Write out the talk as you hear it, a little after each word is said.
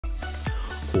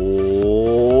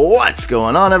What's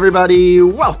going on, everybody?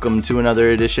 Welcome to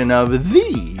another edition of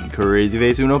the Crazy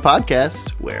Face Uno podcast,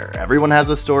 where everyone has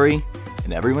a story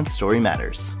and everyone's story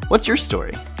matters. What's your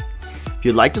story? If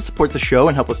you'd like to support the show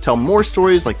and help us tell more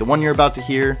stories like the one you're about to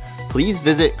hear, please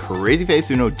visit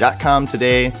crazyfaceuno.com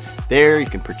today. There you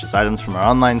can purchase items from our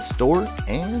online store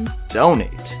and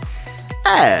donate.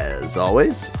 As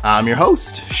always, I'm your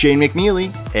host, Shane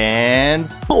McNeely, and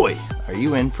boy, are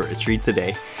you in for a treat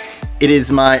today. It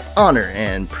is my honor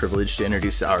and privilege to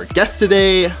introduce our guest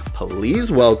today.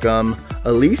 Please welcome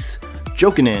Elyse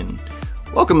Jokinen.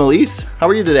 Welcome, Elyse. How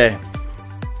are you today?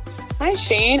 Hi,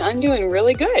 Shane. I'm doing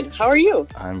really good. How are you?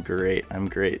 I'm great.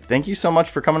 Thank you so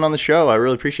much for coming on the show. I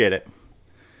really appreciate it.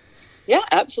 Yeah,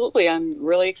 absolutely. I'm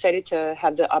really excited to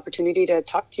have the opportunity to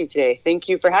talk to you today. Thank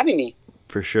you for having me.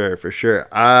 For sure.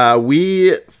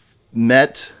 We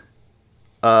met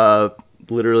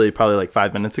literally probably like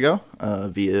 5 minutes ago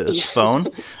via phone.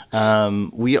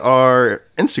 We are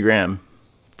Instagram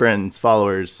friends,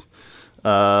 followers,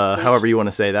 however you want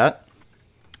to say that.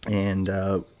 And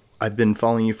I've been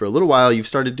following you for a little while. You've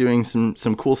started doing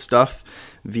some cool stuff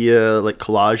via like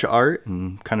collage art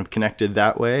and kind of connected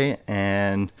that way.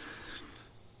 And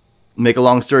make a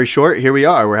long story short, here we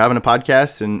are. We're having a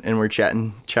podcast and we're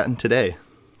chatting today.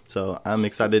 So I'm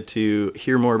excited to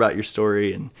hear more about your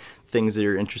story and things that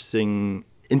you're interested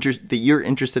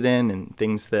in, and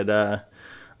things that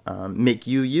make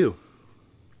you you.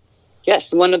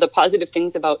 Yes, one of the positive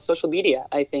things about social media,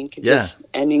 I think, just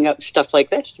ending up stuff like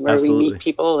this, where Absolutely. we meet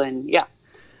people, and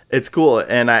it's cool.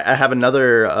 And I have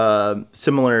another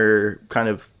similar kind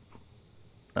of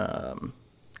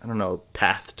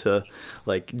path to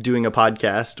like doing a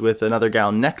podcast with another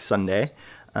gal next Sunday.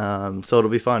 So it'll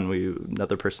be fun.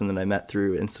 Another person that I met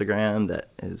through Instagram that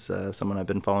is someone I've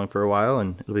been following for a while,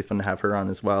 and it'll be fun to have her on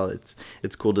as well. It's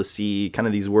cool to see kind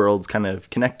of these worlds kind of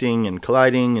connecting and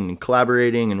colliding and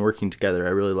collaborating and working together. I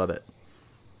really love it.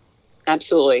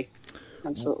 Absolutely.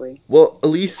 Well,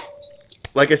 Elyse,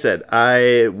 like I said,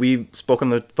 we spoke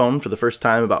on the phone for the first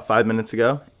time about 5 minutes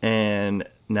ago, and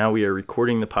now we are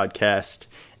recording the podcast.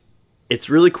 It's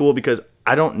really cool because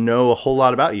I don't know a whole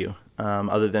lot about you.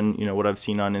 Other than, what I've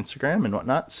seen on Instagram and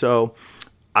whatnot. So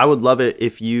I would love it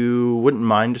if you wouldn't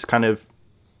mind just kind of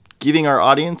giving our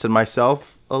audience and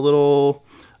myself a little,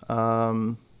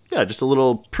 just a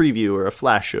little preview or a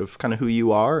flash of kind of who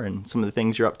you are and some of the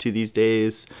things you're up to these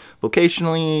days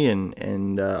vocationally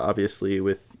and obviously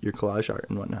with your collage art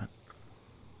and whatnot.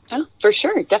 Yeah, for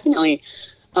sure. Definitely.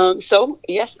 So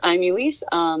yes, I'm Elyse.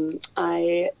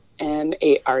 I am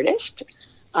an artist.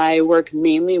 I work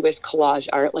mainly with collage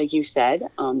art, like you said.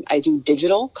 I do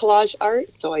digital collage art,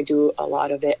 so I do a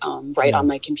lot of it on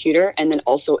my computer, and then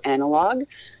also analog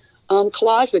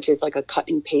collage, which is like a cut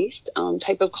and paste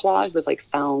type of collage with like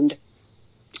found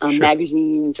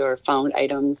magazines or found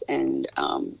items and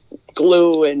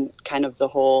glue and kind of the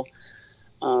whole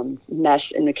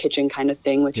mess in the kitchen kind of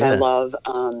thing, which I love.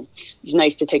 It's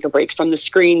nice to take a break from the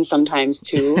screen sometimes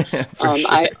too. Sure.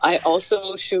 I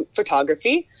also shoot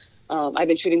photography. I've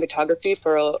been shooting photography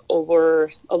for a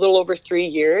little over 3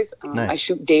 years. Nice. I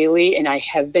shoot daily, and I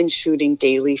have been shooting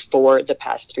daily for the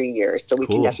past 3 years. So we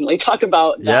can definitely talk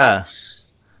about that.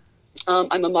 Yeah.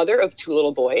 I'm a mother of 2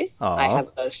 little boys. Aww. I have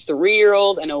a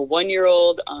 3-year-old and a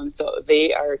 1-year-old. So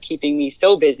they are keeping me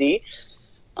so busy.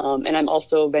 And I'm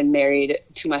also been married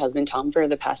to my husband, Tom, for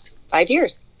the past 5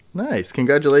 years. Nice.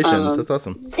 Congratulations. That's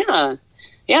awesome.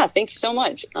 Yeah, thank you so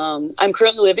much. I'm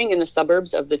currently living in the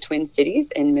suburbs of the Twin Cities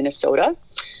in Minnesota.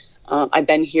 I've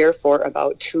been here for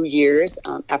about 2 years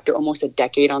after almost a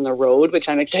decade on the road, which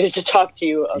I'm excited to talk to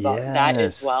you about that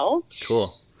as well.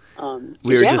 Cool.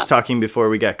 We were just talking before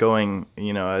we got going,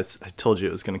 as I told you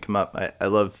it was going to come up. I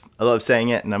love saying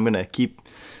it, and I'm going to keep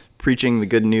preaching the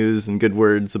good news and good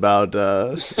words about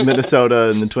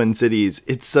Minnesota and the Twin Cities.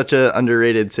 It's such an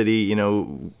underrated city,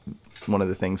 One of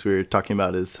the things we were talking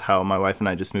about is how my wife and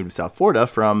I just moved to South Florida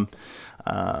from,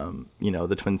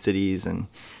 the Twin Cities and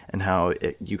how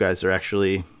you guys are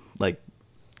actually like,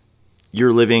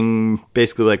 you're living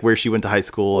basically like where she went to high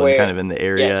school and kind of in the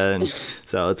area. Yes. And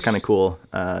so it's kind of cool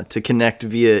to connect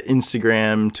via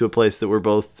Instagram to a place that we're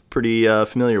both pretty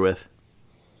familiar with.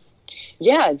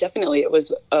 Yeah, definitely. It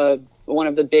was one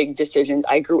of the big decisions.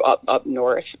 I grew up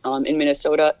north in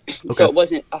Minnesota, so it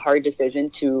wasn't a hard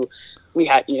decision we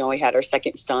had our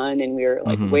second son, and we were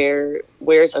like,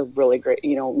 where's a really great,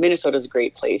 Minnesota's a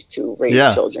great place to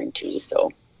raise children too.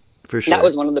 So for sure, that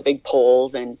was one of the big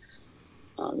polls. And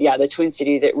the Twin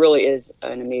Cities, it really is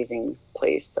an amazing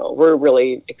place. So we're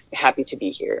really happy to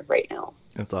be here right now.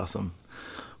 That's awesome.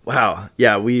 Wow.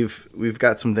 Yeah, we've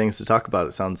got some things to talk about,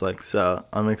 it sounds like. So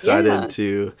I'm excited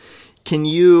to. Can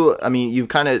you? I mean, you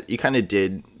kind of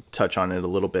did touch on it a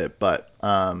little bit, but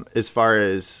as far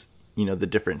as the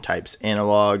different types,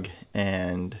 analog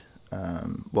and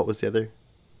what was the other?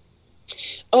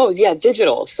 Oh yeah,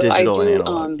 digital. So Digital I and do.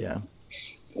 analog. Yeah.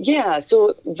 Yeah.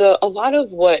 So a lot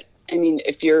of what I mean,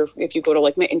 if you go to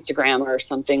like my Instagram or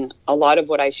something, a lot of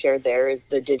what I share there is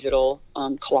the digital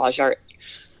collage art,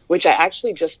 which I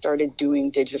actually just started doing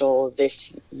digital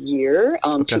this year.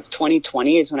 Okay.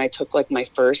 2020 is when I took like my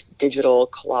first digital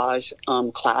collage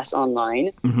class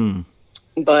online. Mm-hmm.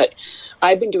 But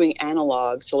I've been doing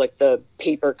analog, so like the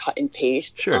paper cut and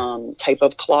paste Sure. type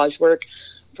of collage work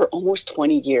for almost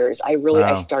 20 years. I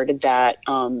started that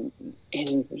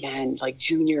in like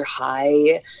junior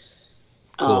high.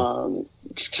 Cool.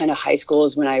 Just kind of high school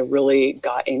is when I really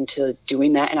got into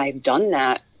doing that, and I've done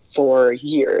that for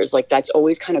years. Like that's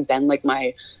always kind of been like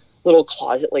my little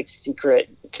closet, like secret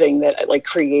thing that I like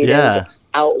creative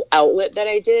outlet that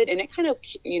I did. And it kind of,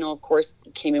 of course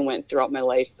came and went throughout my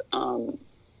life,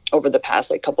 over the past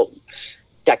like couple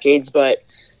decades, but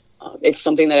it's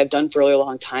something that I've done for a really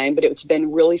long time, but it's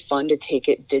been really fun to take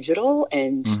it digital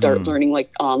and start learning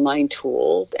like online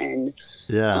tools and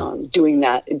doing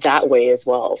that way as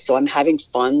well. So I'm having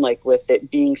fun like with it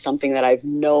being something that I've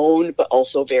known, but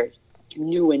also very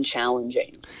new and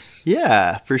challenging.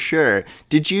 Yeah, for sure.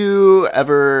 Did you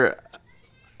ever,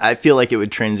 I feel like it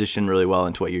would transition really well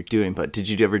into what you're doing, but did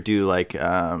you ever do like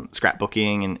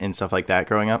scrapbooking and stuff like that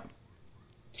growing up?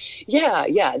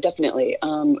 Yeah, definitely.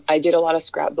 I did a lot of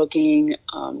scrapbooking,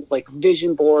 like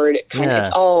vision board,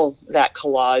 it's all that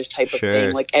collage type of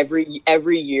thing. Like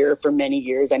every year for many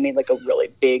years, I made like a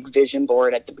really big vision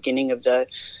board at the beginning of the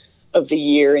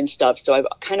year and stuff. So I've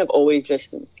kind of always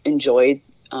just enjoyed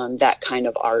that kind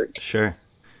of art.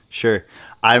 Sure.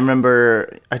 I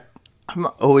remember I've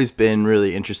always been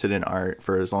really interested in art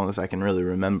for as long as I can really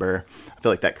remember. I feel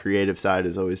like that creative side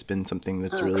has always been something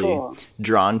that's really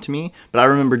drawn to me. But I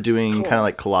remember doing kind of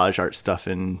like collage art stuff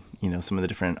in, some of the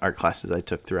different art classes I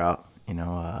took throughout,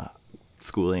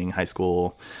 schooling, high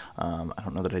school. I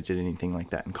don't know that I did anything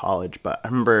like that in college, but I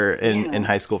remember in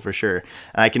high school for sure.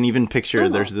 And I can even picture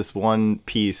there's this one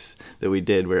piece that we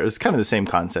did where it was kind of the same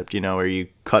concept, where you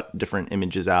cut different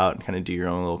images out and kind of do your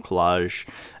own little collage,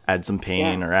 add some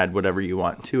paint or add whatever you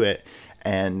want to it.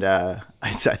 And I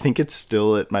think it's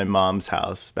still at my mom's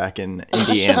house back in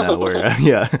Indiana where,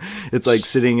 it's like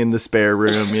sitting in the spare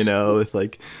room, with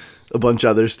like a bunch of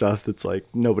other stuff that's like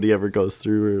nobody ever goes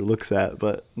through or looks at,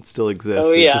 but it still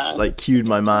exists. It just like cued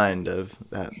my mind of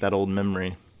that old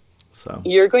memory. So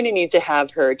you're going to need to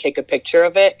have her take a picture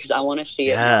of it because I want to see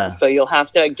it now. So you'll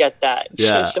have to get that.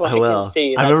 So I will.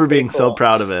 I remember being so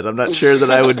proud of it. I'm not sure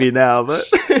that I would be now, but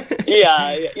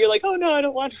you're like, oh no, I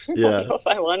don't want to. I don't know if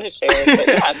I want to share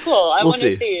it. But cool. I want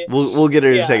to see. We'll get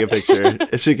her to take a picture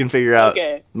if she can figure out.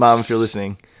 Mom, if you're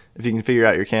listening, if you can figure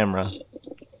out your camera.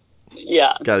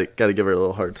 Got to give her a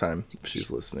little hard time if she's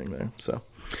listening there. So,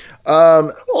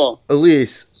 cool.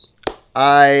 Elyse,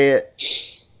 I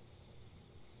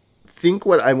think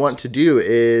what I want to do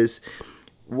is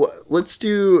let's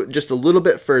do just a little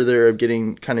bit further of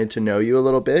getting kind of to know you a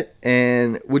little bit.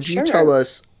 And would you tell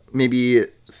us maybe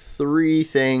 3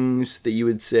 things that you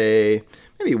would say,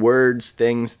 maybe words,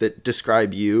 things that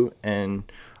describe you and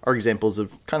are examples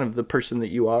of kind of the person that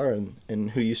you are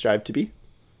and who you strive to be?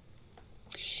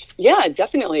 Yeah,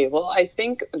 definitely. Well, I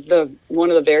think one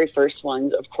of the very first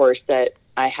ones, of course, that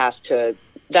I have to,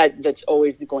 that's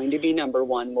always going to be number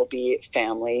one will be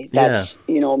family. That's,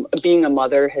 being a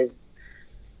mother has,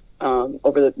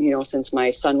 over the, since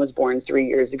my son was born 3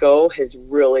 years ago, has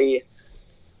really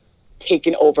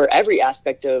taken over every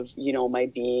aspect of, my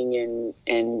being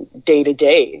and day to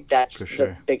day. That's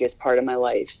the biggest part of my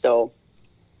life. So,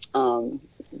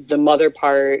 the mother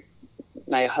part,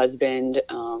 my husband,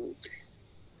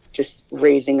 just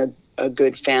raising a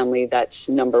good family, that's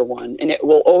number one. And it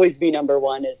will always be number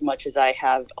one as much as I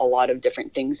have a lot of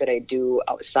different things that I do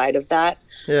outside of that.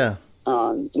 Yeah.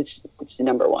 It's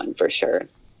number one for sure.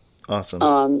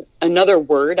 Awesome. Another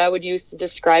word I would use to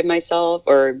describe myself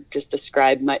or just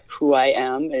describe who I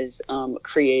am is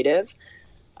creative.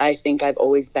 I think I've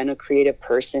always been a creative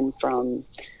person from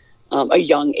a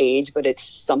young age, but it's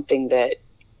something that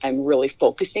I'm really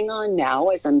focusing on now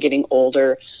as I'm getting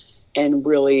older and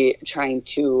really trying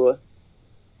to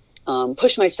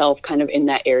push myself kind of in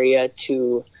that area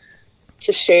to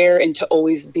share and to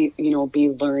always be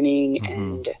learning.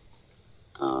 And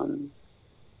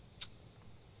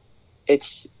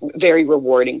it's very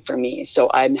rewarding for me. So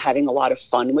I'm having a lot of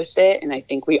fun with it. And I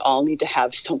think we all need to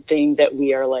have something that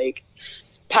we are like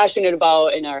passionate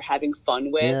about and are having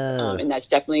fun with. Yeah. And that's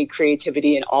definitely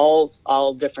creativity in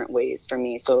all different ways for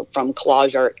me. So from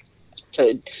collage art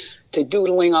to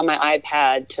doodling on my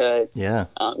iPad to,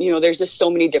 there's just so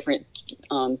many different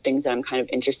things that I'm kind of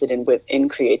interested in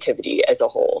creativity as a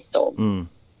whole. So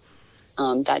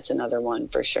that's another one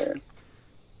for sure.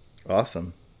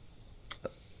 Awesome.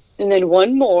 And then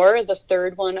one more, the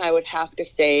third one I would have to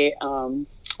say,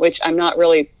 which I'm not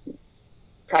really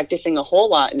practicing a whole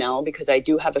lot now because I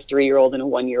do have a 3-year-old and a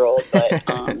 1-year-old, but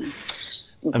I'm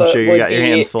sure you got your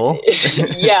hands full.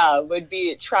 Yeah, would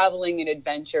be traveling and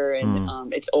adventure,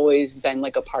 and it's always been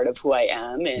like a part of who I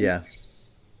am, and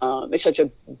it's such a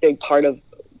big part of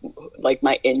like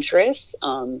my interests,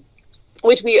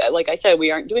 which we, like I said,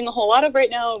 we aren't doing a whole lot of right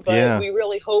now, but we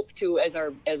really hope to as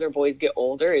our boys get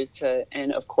older,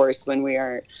 and of course when we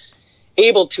are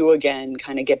able to again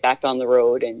kind of get back on the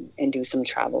road and do some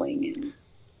traveling. And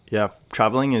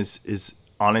traveling is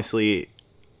honestly,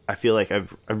 I feel like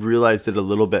I've realized it a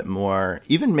little bit more,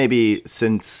 even maybe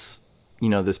since,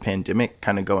 this pandemic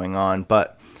kind of going on,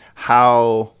 but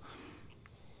how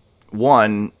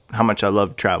much I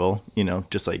love travel,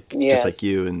 just like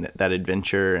you, and that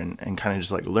adventure and kind of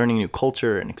just like learning new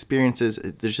culture and experiences.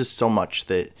 There's just so much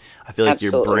that I feel like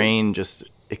your brain just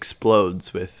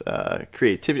explodes with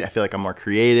creativity. I feel like I'm more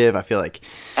creative. I feel like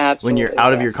when you're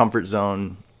out of your comfort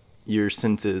zone, your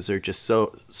senses are just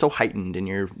so heightened, and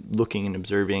you're looking and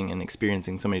observing and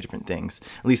experiencing so many different things.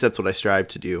 At least that's what I strive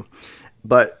to do.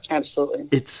 But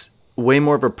it's way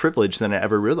more of a privilege than I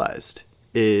ever realized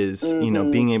is,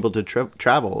 being able to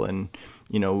travel, and,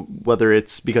 whether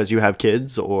it's because you have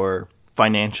kids or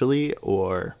financially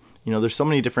or, there's so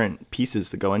many different pieces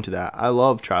that go into that. I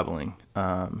love traveling.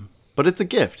 But it's a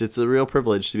gift. It's a real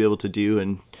privilege to be able to do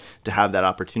and to have that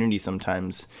opportunity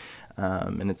sometimes.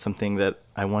 And it's something that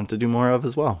I want to do more of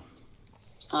as well.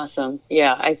 Awesome.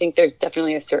 Yeah, I think there's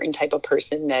definitely a certain type of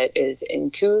person that is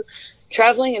into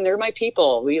traveling, and they're my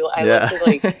people. I love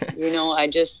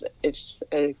to it's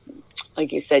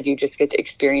like you said, you just get to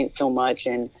experience so much,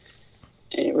 and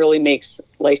it really makes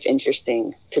life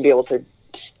interesting to be able to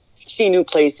see new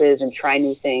places and try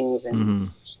new things.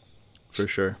 And For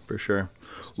sure.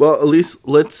 Well, Elyse,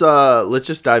 let's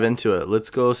just dive into it. Let's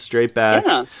go straight back.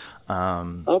 Yeah.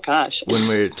 Oh gosh. When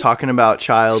we're talking about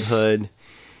childhood,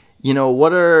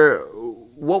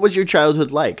 what was your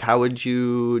childhood like? How would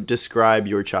you describe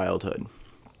your childhood?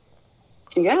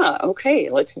 Yeah. Okay.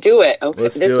 Let's do it. Okay.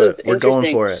 Let's do it. We're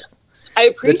going for it. I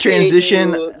appreciate the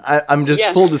transition. You. I'm just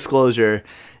full disclosure,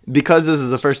 because this is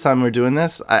the first time we're doing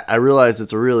this. I realize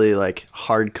it's a really like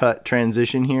hard cut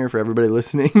transition here for everybody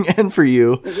listening and for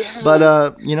you. Yeah.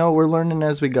 But we're learning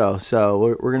as we go,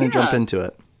 so we're gonna jump into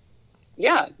it.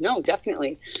 Yeah, no,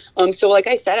 definitely. So like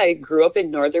I said, I grew up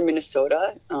in northern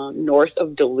Minnesota, north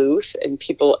of Duluth, and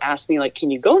people ask me like,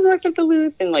 can you go north of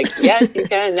Duluth? And like, yes, you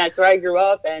can. And that's where I grew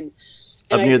up. And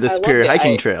up near the Superior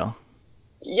Hiking Trail.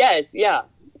 Yes. Yeah.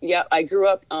 Yeah. I grew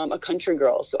up a country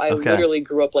girl. So I literally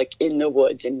grew up like in the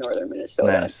woods in northern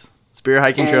Minnesota. Nice. Superior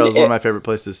Hiking Trail is one of my favorite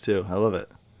places too. I love it.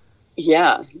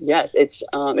 Yeah. Yes. It's,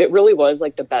 it really was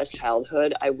like the best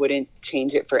childhood. I wouldn't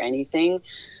change it for anything.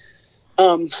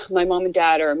 My mom and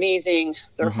dad are amazing.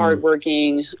 They're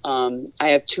hardworking. I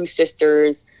have 2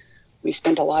 sisters. We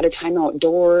spent a lot of time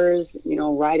outdoors,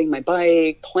 riding my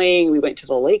bike, playing. We went to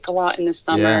the lake a lot in the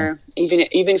summer. Yeah.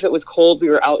 Even if it was cold, we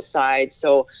were outside.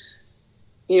 So,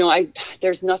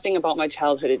 there's nothing about my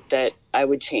childhood that I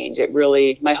would change. It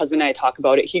really, my husband and I talk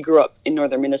about it. He grew up in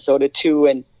northern Minnesota too.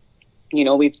 And,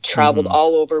 we've traveled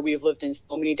all over. We've lived in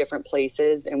so many different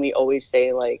places. And we always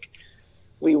say like,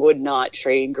 we would not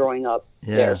trade growing up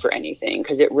there for anything,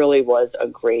 because it really was a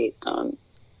great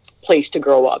place to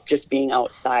grow up, just being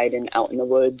outside and out in the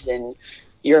woods, and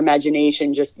your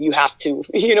imagination you have to,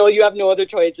 you have no other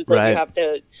choice. It's like you have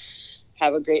to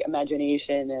have a great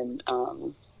imagination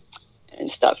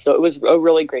and stuff. So it was a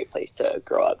really great place to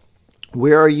grow up.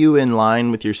 Where are you in line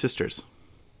with your sisters?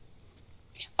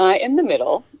 In the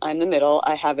middle. I'm the middle.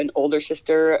 I have an older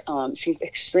sister. She's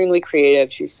extremely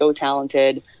creative. She's so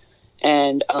talented.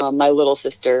 And my little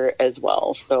sister as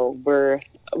well. So we're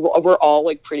all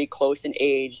like pretty close in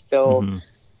age. So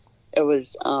it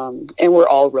was, and we're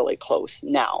all really close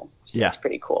now. So it's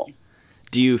pretty cool.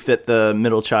 Do you fit the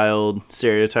middle child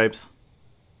stereotypes?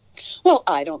 Well,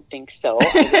 I don't think so. I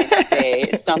would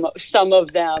say some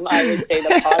of them. I would say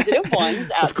the positive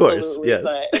ones, absolutely. Of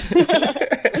course,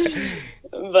 yes.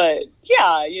 But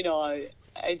yeah,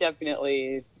 I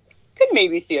definitely could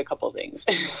maybe see a couple things.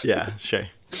 Yeah, sure.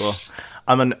 Well,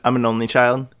 I'm an only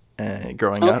child,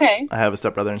 growing up. Okay. I have a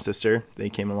stepbrother and sister. They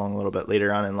came along a little bit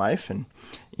later on in life, and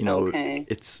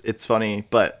it's funny.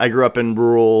 But I grew up in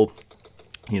rural,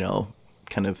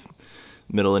 kind of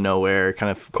middle of nowhere, kind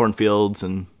of cornfields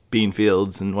and bean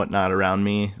fields and whatnot around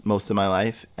me most of my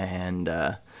life, and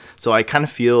so I kind of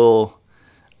feel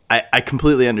I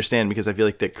completely understand, because I feel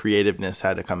like the creativeness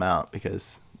had to come out,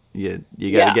 because you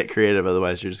got to get creative,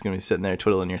 otherwise you're just going to be sitting there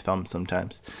twiddling your thumbs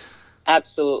sometimes.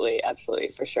 Absolutely,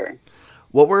 for sure.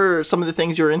 What were some of the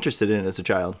things you were interested in as a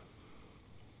child?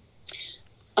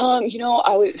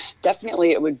 I would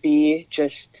definitely, it would be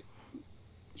just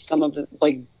some of the,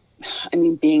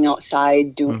 being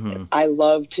outside, I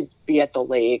love to be at the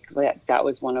lake. That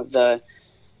was one of the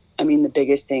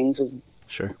biggest things was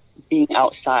being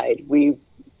outside. We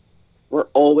were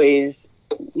always,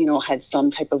 had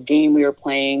some type of game we were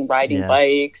playing, riding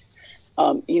bikes,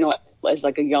 as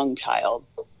like a young child.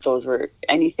 Those were,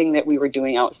 anything that we were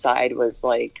doing outside was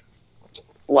like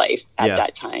life at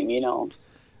that time,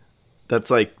 That's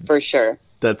like, for sure.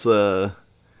 That's I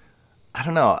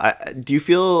don't know. Do you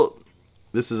feel,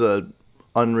 this is a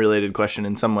unrelated question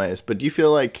in some ways, but do you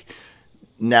feel like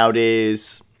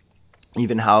nowadays,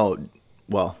 even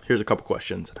here's a couple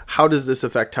questions. How does this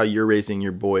affect how you're raising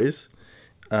your boys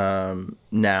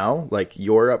now, like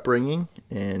your upbringing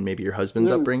and maybe your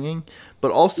husband's upbringing,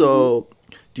 but also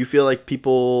do you feel like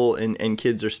people and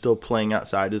kids are still playing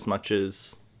outside as much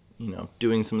as,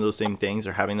 doing some of those same things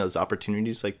or having those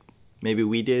opportunities like maybe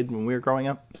we did when we were growing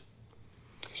up?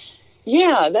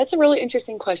 Yeah, that's a really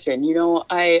interesting question.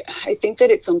 I think that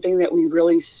it's something that we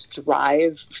really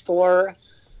strive for.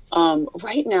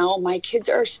 Right now, my kids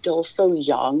are still so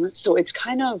young, so it's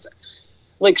kind of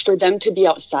like for them to be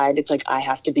outside, it's like I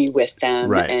have to be with them.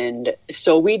 Right. And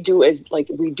so we do as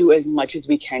much as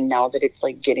we can now that it's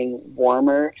like getting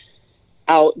warmer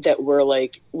out, that we're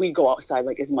like, we go outside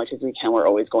like as much as we can. We're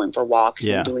always going for walks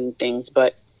and doing things,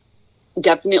 but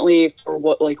definitely for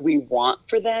what like we want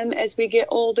for them as we get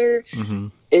older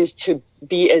is to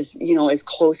be as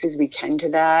close as we can to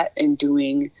that, and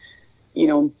doing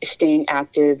staying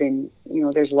active. And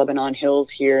there's Lebanon Hills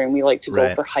here, and we like to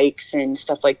go for hikes and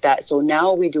stuff like that. So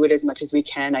now we do it as much as we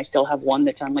can. I still have one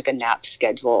that's on like a nap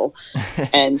schedule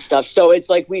and stuff, so it's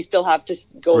like we still have to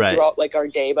go throughout like our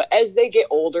day. But as they get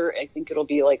older, I think it'll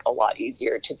be like a lot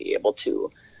easier to be able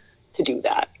to do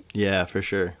that. Yeah, for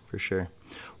sure.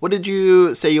 What did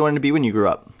you say you wanted to be when you grew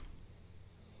up?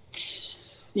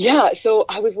 Yeah, so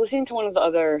I was listening to one of the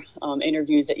other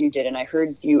interviews that you did, and I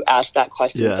heard you ask that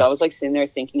question. So I was like sitting there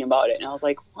thinking about it, and I was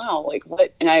like, wow, like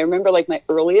what? And I remember like my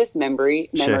earliest memory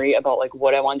about like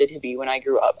what I wanted to be when I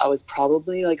grew up. I was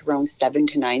probably like around 7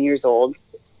 to 9 years old,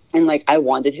 and like I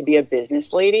wanted to be a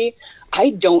business lady.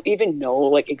 I don't even know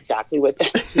like exactly what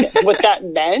that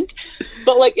meant,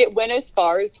 but like it went as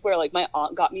far as to where like my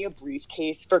aunt got me a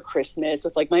briefcase for Christmas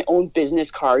with like my own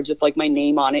business cards with like my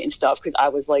name on it and stuff, because I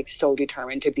was like so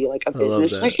determined to be like a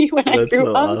business lady when I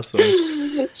grew up.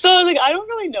 Awesome. So like I don't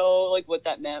really know like what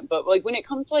that meant, but like when it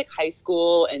comes to like high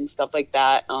school and stuff like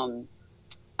that,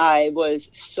 I was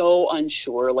so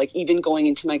unsure. Like even going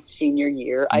into my senior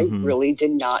year, I really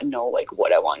did not know like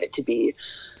what I wanted to be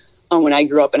when I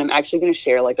grew up. And I'm actually going to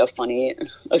share like a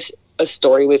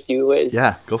story with you.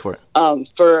 Go for it.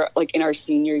 For like in our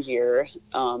senior year,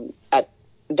 at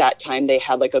that time they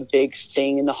had like a big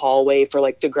thing in the hallway for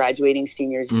like the graduating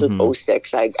seniors. This was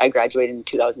 06. I graduated in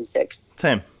 2006.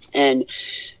 Same. And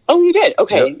oh, you did?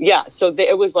 Okay. Yep. Yeah. So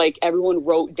it was like everyone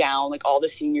wrote down, like all the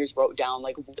seniors wrote down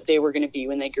like what they were going to be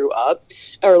when they grew up,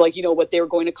 or like, what they were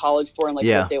going to college for and like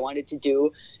what they wanted to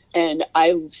do. And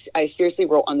I seriously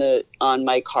wrote on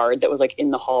my card that was like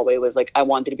in the hallway was like, I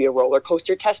wanted to be a roller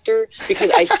coaster tester,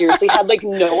 because I seriously had like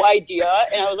no idea.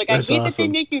 And I was like, I hate that they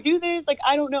make you do this. Like,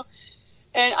 I don't know.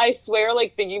 And I swear,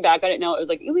 like thinking back on it now, it was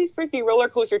like, Elyse Frisbee, roller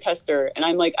coaster tester. And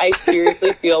I'm like, I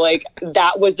seriously feel like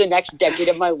that was the next decade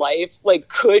of my life, like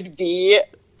could be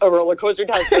a roller coaster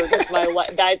tester, because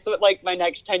that's what like my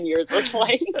next 10 years was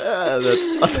like. That's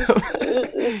awesome.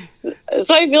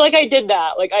 So I feel like I did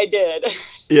that. Like I did.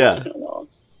 Yeah. I don't know.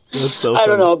 That's so funny. I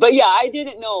don't know. But yeah, I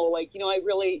didn't know. Like, I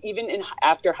really, even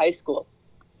after high school,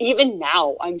 even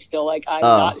now, I'm still like, I'm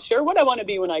not sure what I want to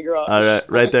be when I grow up. All right.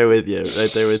 Right there with you.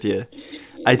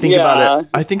 I think about it.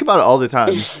 I think about it all the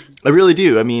time. I really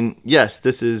do. I mean, yes,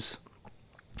 this is,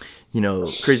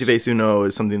 Crazy Face Uno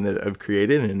is something that I've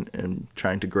created and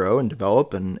trying to grow and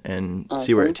develop and awesome.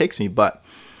 See where it takes me. But,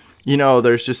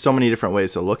 there's just so many different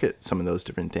ways to look at some of those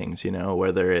different things,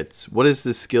 whether it's what is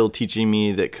this skill teaching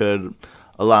me that could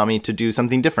allow me to do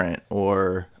something different,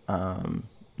 or, I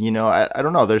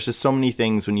don't know. There's just so many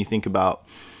things when you think about,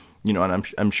 and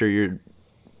I'm sure you're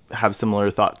have similar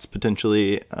thoughts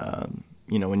potentially,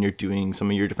 you know, when you're doing some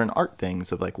of your different art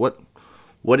things of like, what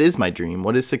is my dream?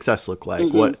 What does success look like?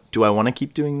 Mm-hmm. What do I want to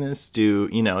keep doing this?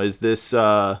 You know, is this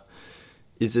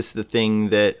the thing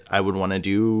that I would want to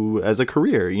do as a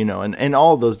career, you know, and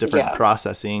all those different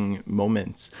processing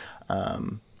moments,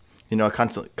 you know,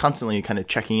 constantly kind of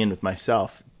checking in with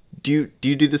myself. Do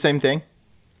you do the same thing?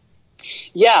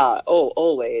 Yeah. Oh,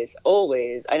 always.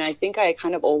 And I think I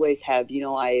kind of always have, you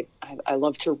know, I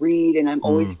love to read, and I'm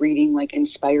always reading like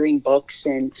inspiring books,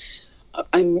 and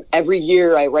every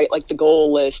year I write like the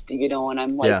goal list, you know, and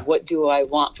I'm like, what do I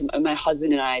want from, and my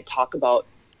husband and I talk about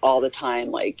all the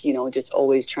time, like, you know, just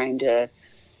always trying to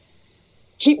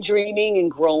keep dreaming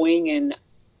and growing. And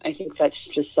I think that's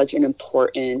just such an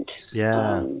important,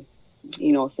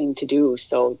 you know, thing to do.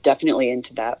 So definitely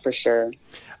into that for sure.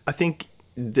 I think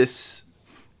this,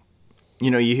 you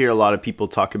know, you hear a lot of people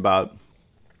talk about,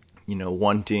 you know,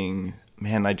 wanting,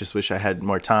 man, I just wish I had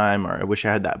more time, or I wish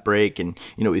I had that break. And,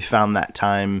 you know, we found that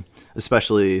time,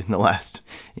 especially in the last,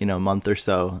 you know, month or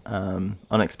so,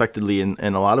 unexpectedly in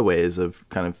a lot of ways, of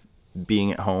kind of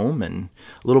being at home and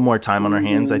a little more time on our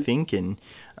hands, I think. And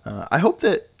I hope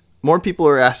that more people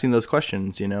are asking those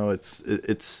questions. You know,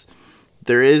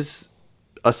 there is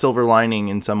a silver lining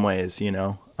in some ways, you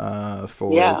know,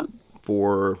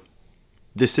 for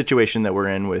this situation that we're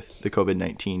in with the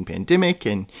COVID-19 pandemic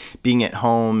and being at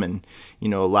home, and, you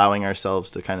know, allowing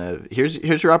ourselves to kind of, here's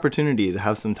your opportunity to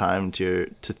have some time to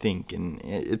think. And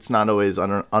it's not always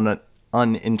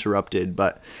uninterrupted,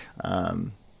 but,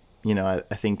 you know,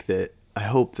 I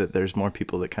hope that there's more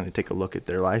people that kind of take a look at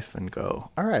their life and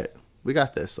go, all right, we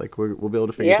got this. Like we'll be able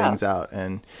to figure things out,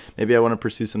 and maybe I want to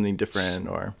pursue something different,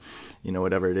 or, you know,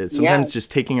 whatever it is. Sometimes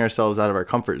just taking ourselves out of our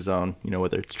comfort zone, you know,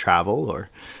 whether it's travel or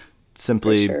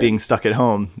simply being stuck at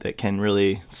home, that can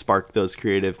really spark those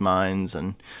creative minds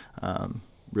and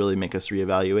really make us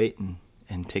reevaluate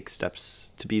and take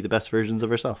steps to be the best versions of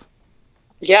ourselves.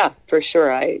 Yeah, for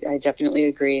sure. I definitely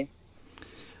agree.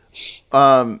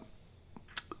 Were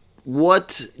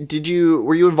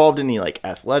you involved in any like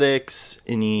athletics,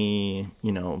 any,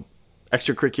 you know,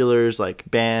 extracurriculars like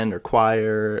band or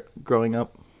choir growing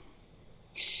up?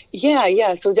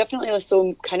 Yeah. So definitely,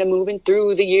 so kind of moving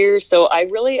through the years. So I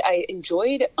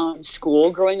enjoyed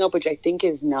school growing up, which I think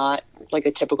is not like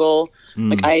a typical,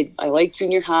 like I liked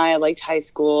junior high, I liked high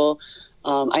school.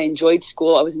 I enjoyed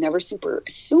school. I was never super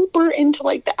into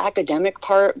like the academic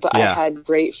part, but I had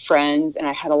great friends and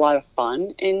I had a lot of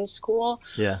fun in school.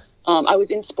 Yeah. I was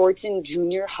in sports in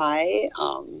junior high,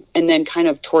 and then kind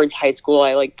of towards high school,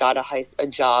 I like got a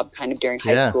job kind of during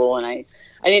high school, and I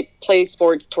didn't play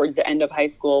sports towards the end of high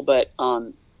school, but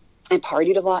I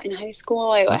partied a lot in high school.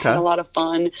 I had a lot of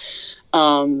fun,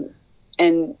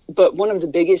 but one of the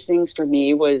biggest things for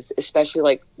me was, especially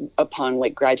like upon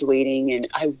like graduating, and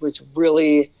I was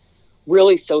really,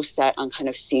 really so set on kind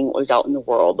of seeing what was out in the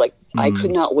world. Like I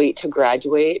could not wait to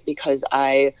graduate because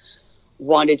I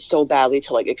wanted so badly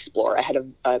to like explore. I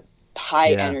had a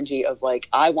high energy of like,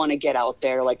 I want to get out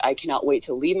there. Like I cannot wait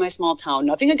to leave my small town.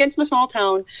 Nothing against my small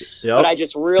town, but I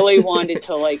just really wanted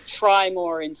to like try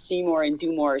more and see more and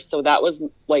do more. So that was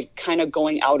like kind of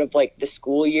going out of like the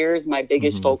school years. My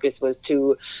biggest focus was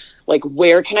to like,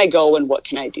 where can I go and what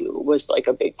can I do was like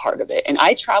a big part of it. And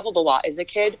I traveled a lot as a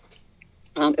kid.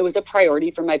 It was a priority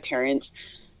for my parents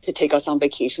to take us on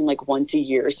vacation like once a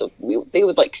year. So they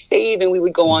would like save, and we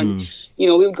would go on, you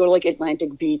know, we would go to like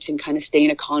Atlantic Beach and kind of stay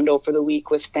in a condo for the week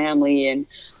with family. And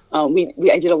I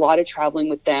did a lot of traveling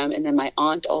with them. And then my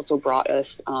aunt also brought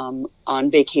us on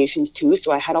vacations too.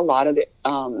 So I had a lot of it.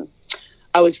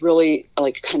 I was really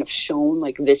like kind of shown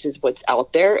like this is what's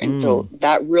out there. And so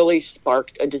that really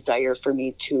sparked a desire for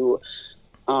me to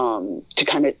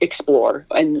kind of explore.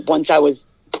 And once I was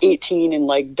 18 and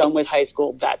like done with high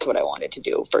school, that's what I wanted to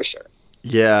do for sure.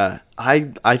 Yeah.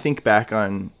 I think back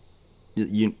on,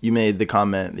 you made the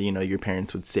comment that, you know, your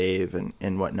parents would save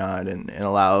and whatnot and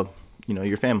allow, you know,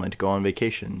 your family to go on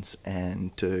vacations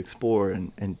and to explore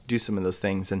and do some of those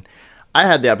things. And I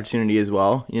had the opportunity as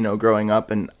well, you know, growing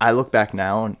up, and I look back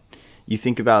now and you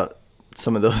think about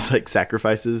some of those like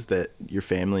sacrifices that your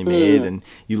family made, and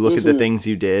you look at the things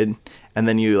you did, and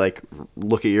then you like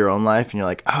look at your own life and you're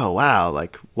like, oh wow,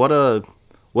 like what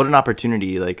an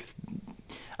opportunity. Like,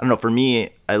 I don't know, for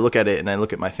me, I look at it and I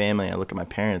look at my family, I look at my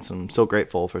parents, and I'm so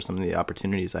grateful for some of the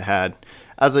opportunities I had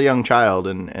as a young child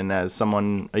and as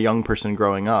a young person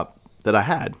growing up that I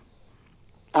had.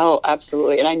 Oh,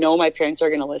 absolutely. And I know my parents are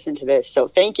going to listen to this, so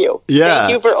thank you. Yeah.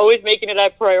 Thank you for always making it a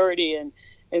priority and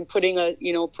putting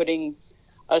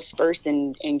us first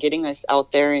and getting us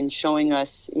out there and showing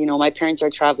us, my parents are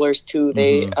travelers too.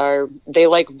 They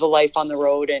like the life on the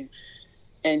road.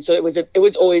 And so it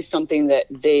was always something that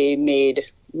they made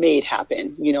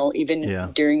happen,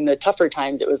 even during the tougher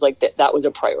times. It was like that was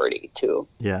a priority to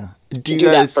do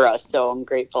that for us. So I'm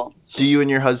grateful. Do you and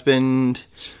your husband,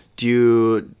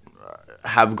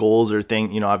 have goals or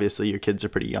obviously your kids are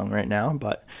pretty young right now,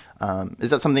 but is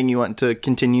that something you want to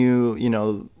continue,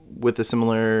 with a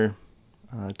similar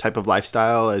type of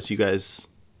lifestyle as you guys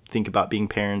think about being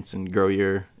parents and grow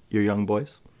your young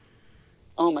boys?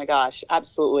 Oh my gosh,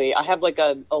 absolutely. I have like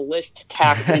a list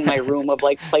tacked in my room of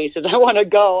like places I want to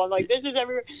go. I'm like, this is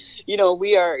everywhere.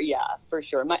 We are, for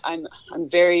sure. I'm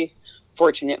very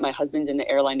fortunate. My husband's in the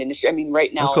airline industry. I mean,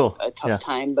 right now it's a tough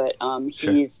time, but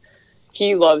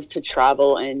he loves to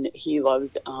travel and he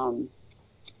loves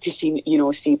to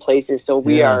see places. So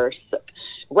we are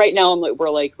right now. We're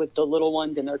like with the little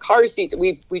ones in their car seats.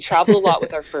 We traveled a lot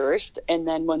with our first, and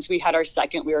then once we had our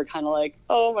second, we were kind of like,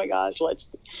 oh my gosh, let's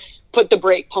pump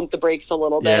the brakes a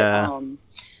little bit,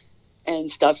 and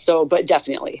stuff. So, but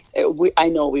definitely, I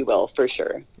know we will for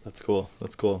sure. That's cool.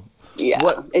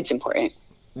 Yeah, it's important.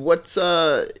 What's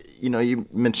you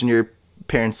mentioned your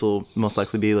parents will most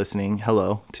likely be listening.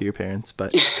 Hello to your parents,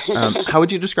 but how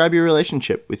would you describe your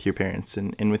relationship with your parents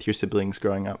and with your siblings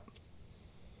growing up?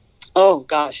 Oh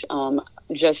gosh,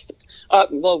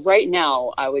 right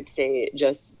now I would say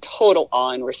just total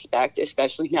awe and respect,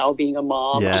 especially now being a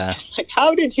mom. Yeah. I'm just like,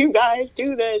 how did you guys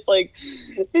do this? Like,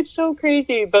 it's so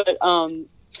crazy. But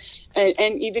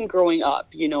and even growing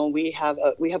up, we have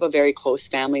a very close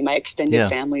family. My extended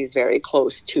family is very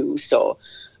close too. So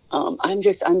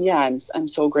I'm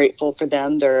so grateful for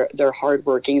them. They're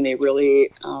hardworking. They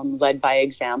really led by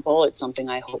example. It's something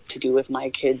I hope to do with my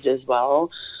kids as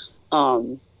well.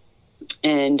 And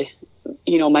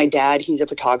my dad, he's a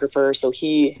photographer, so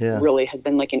he really has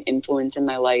been like an influence in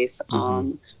my life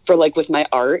for like with my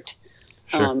art.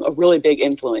 Sure. A really big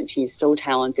influence. He's so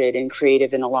talented and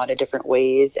creative in a lot of different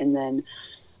ways. And then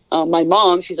my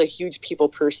mom, she's a huge people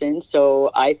person,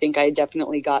 so I think I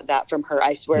definitely got that from her.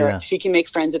 I swear, she can make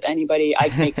friends with anybody. I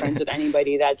can make friends with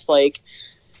anybody. That's like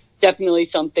definitely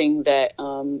something that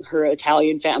her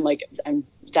Italian family,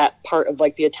 that part of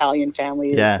like the Italian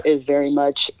family is very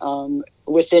much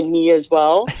within me as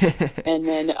well. And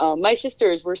then my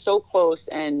sisters were so close,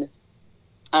 and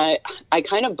I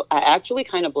actually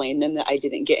kind of blame them that I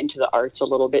didn't get into the arts a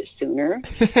little bit sooner,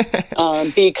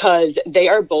 because they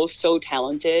are both so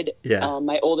talented.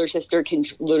 My older sister can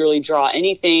literally draw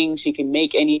anything. She can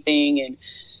make anything. And,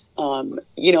 I'm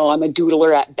a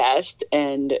doodler at best.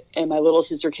 And my little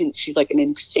sister she's like an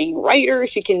insane writer.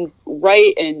 She can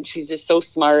write, and she's just so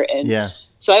smart. And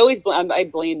so I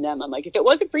blame them. I'm like, if it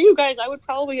wasn't for you guys, I would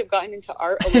probably have gotten into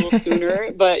art a little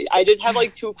sooner. But I just have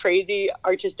like two crazy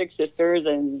artistic sisters,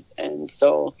 and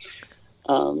so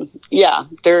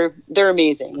they're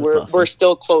amazing. We're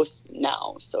still close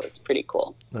now, so it's pretty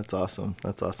cool. That's awesome.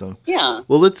 Yeah.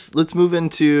 Well, let's move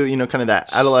into kind of that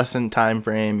adolescent time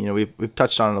frame. We've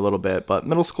touched on it a little bit, but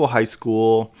middle school, high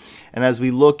school, and as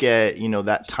we look at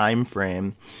that time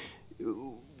frame.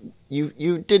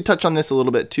 You did touch on this a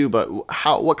little bit too, but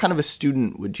what kind of a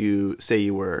student would you say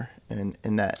you were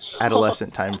in that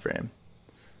adolescent time frame?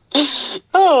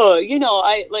 Oh,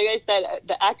 like I said,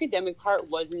 the academic part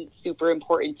wasn't super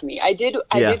important to me. I did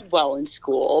well in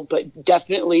school, but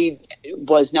definitely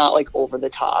was not like over the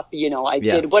top. I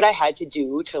did what I had to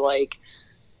do to like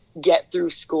get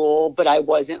through school, but I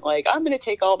wasn't like, I'm going to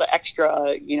take all the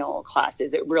extra,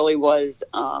 classes. It really was,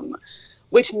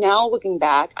 which now looking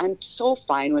back, I'm so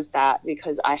fine with that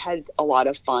because I had a lot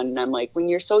of fun. And I'm like, when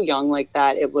you're so young like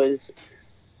that, it was,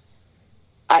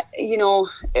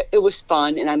 it was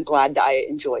fun, and I'm glad that I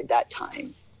enjoyed that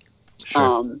time.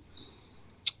 Sure.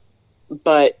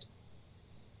 But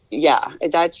yeah,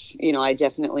 that's, I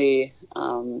definitely,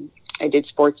 I did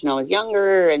sports when I was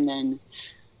younger, and then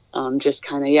just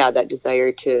kind of, that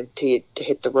desire to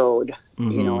hit the road,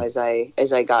 as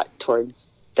I got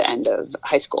towards the end of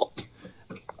high school.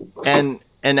 And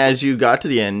as you got to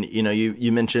the end,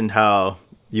 you mentioned how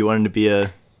you wanted to be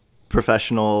a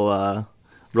professional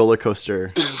roller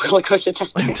coaster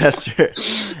tester.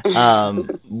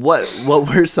 What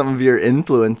were some of your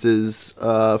influences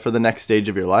for the next stage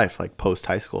of your life, like post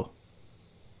high school?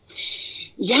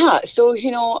 Yeah, so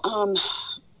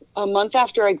a month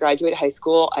after I graduated high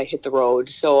school, I hit the road.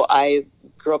 So I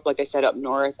grew up, like I said, up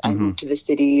north. I moved to the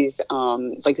cities,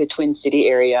 like the Twin City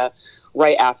area,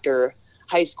 right after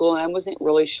high school, and I wasn't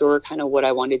really sure kind of what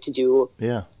I wanted to do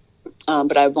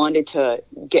but I wanted to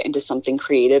get into something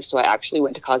creative. So I actually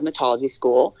went to cosmetology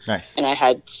school. Nice. And I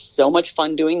had so much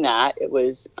fun doing that. It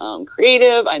was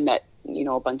creative. I met,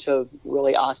 a bunch of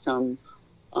really awesome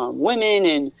women,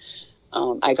 and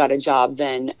I got a job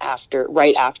then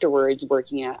right afterwards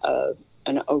working at a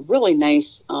really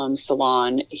nice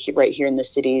salon right here in the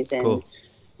cities. And, cool.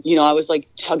 I was like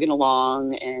chugging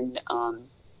along, and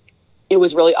it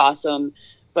was really awesome.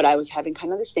 But I was having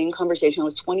kind of the same conversation. I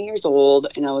was 20 years old,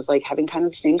 and I was like having kind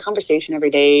of the same conversation every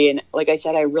day. And like I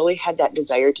said, I really had that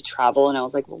desire to travel. And I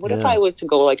was like, well, what if I was to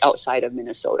go like outside of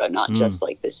Minnesota, not just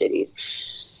like the cities?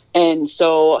 And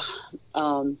so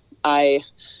I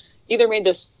either made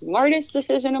the smartest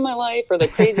decision of my life or the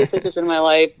craziest decision of my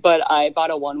life, but I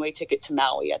bought a one-way ticket to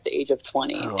Maui at the age of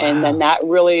 20. Oh, wow. And then that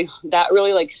really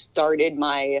like started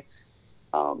my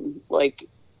like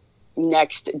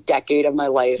next decade of my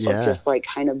life of just like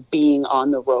kind of being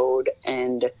on the road.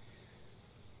 And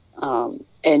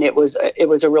it was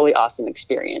a really awesome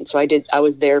experience. So I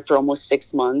was there for almost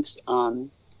 6 months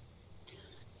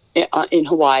in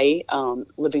Hawaii,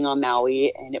 living on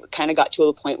Maui, and it kind of got to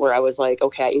a point where I was like,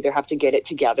 okay, I either have to get it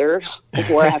together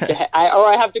or I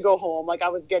have to go home. Like I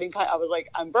was like,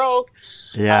 I'm broke.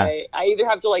 Yeah. I either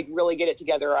have to like really get it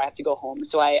together or I have to go home.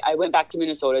 So I went back to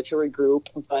Minnesota to regroup,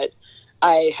 but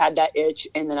I had that itch,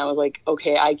 and then I was like,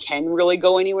 okay, I can really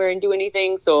go anywhere and do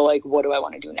anything. So like, what do I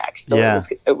want to do next? So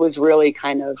it was really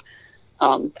kind of,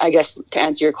 I guess to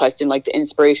answer your question, like the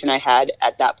inspiration I had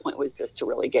at that point was just to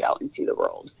really get out and see the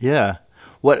world. Yeah.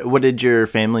 What did your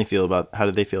family feel about, how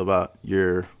did they feel about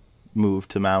your move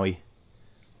to Maui?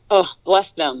 Oh,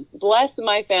 bless them. Bless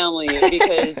my family,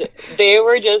 because they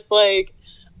were just like,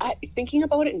 thinking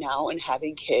about it now and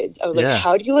having kids, I was like,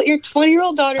 how do you let your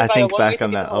 20-year-old daughter buy a one-way ticket? I think back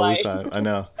on that all the time. I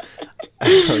know.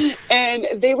 And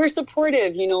they were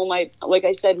supportive. Like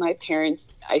I said, my parents,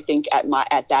 I think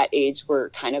at that age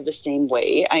were kind of the same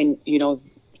way.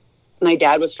 My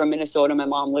dad was from Minnesota. My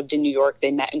mom lived in New York. They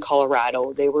met in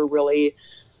Colorado. They were really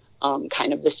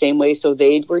kind of the same way. So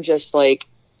they were just like,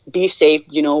 be safe.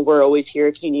 We're always here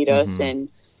if you need us. And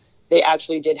they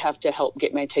actually did have to help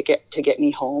get my ticket to get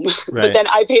me home. Right. But then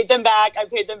I paid them back,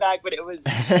 but it was,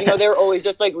 they were always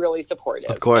just like really supportive.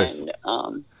 Of course.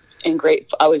 And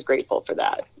grateful. I was grateful for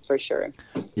that, for sure.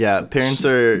 Yeah. Parents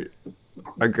are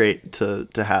great to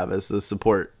have as the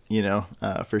support,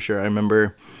 for sure. I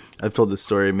remember I've told this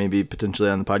story maybe potentially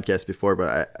on the podcast before,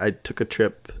 but I took a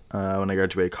trip when I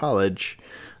graduated college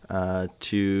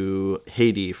to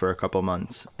Haiti for a couple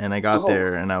months, and I got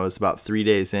there and I was about 3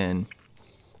 days in.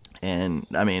 And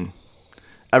I mean,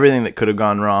 everything that could have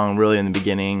gone wrong really in the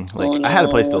beginning, like I had a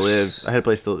place to live, I had a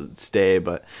place to stay,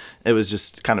 but it was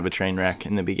just kind of a train wreck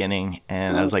in the beginning.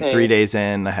 And I was like 3 days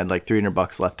in, I had like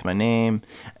 $300 left to my name,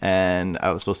 and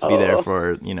I was supposed to be there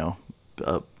for,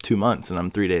 2 months, and I'm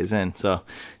 3 days in. So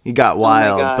it got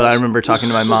wild. But I remember talking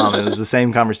to my mom, and it was the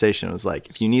same conversation. It was like,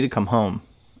 if you need to come home,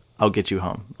 I'll get you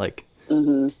home. Like,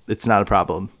 it's not a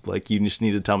problem. Like, you just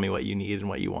need to tell me what you need and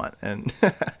what you want. And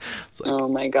it's like, oh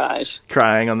my gosh,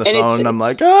 crying on the phone. I'm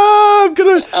like, I'm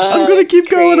gonna keep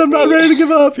going. I'm not ready to give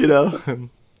up,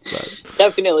 But.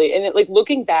 Definitely. And like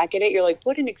looking back at it, you're like,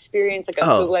 what an experience. Like, I'm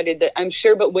so glad I did that. I'm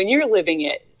sure. But when you're living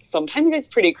it, sometimes it's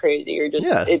pretty crazy. You're just,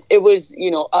 it was,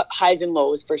 highs and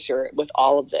lows for sure with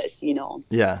all of this,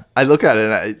 Yeah. I look at it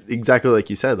and exactly like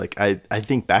you said, like I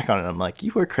think back on it, I'm like,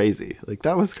 you were crazy. Like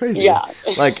that was crazy. Yeah.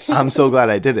 Like, I'm so glad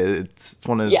I did it. It's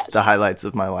one of the highlights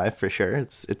of my life for sure.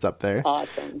 It's up there.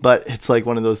 Awesome. But it's like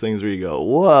one of those things where you go,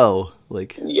 whoa,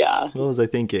 like, what was I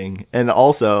thinking? And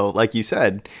also, like you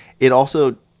said, it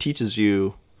also teaches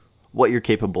you what you're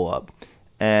capable of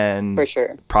and for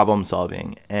sure problem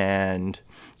solving. And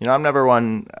I'm never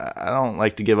one, I don't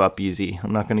like to give up easy.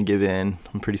 I'm not going to give in.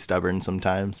 I'm pretty stubborn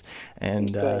sometimes.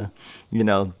 And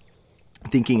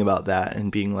thinking about that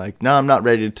and being like, no, I'm not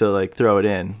ready to like throw it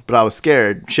in, but I was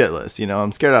scared shitless,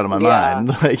 I'm scared out of my mind.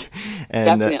 Like,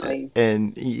 and definitely.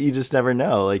 And you just never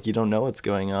know, like, you don't know what's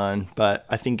going on. But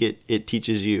I think it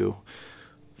teaches you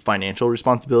financial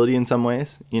responsibility in some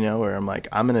ways, where I'm like,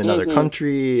 I'm in another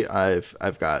country.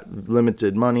 I've got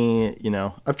limited money,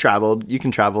 I've traveled. You can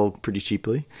travel pretty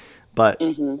cheaply, but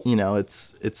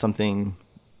it's something,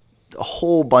 a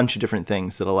whole bunch of different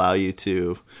things that allow you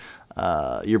to,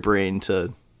 your brain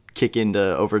to kick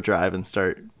into overdrive and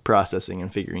start processing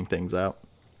and figuring things out.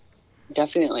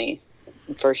 Definitely.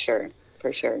 For sure.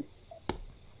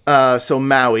 So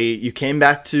Maui, you came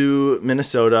back to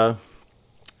Minnesota.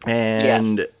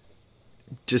 And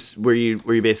just were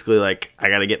you basically like, I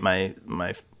got to get my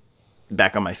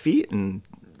back on my feet and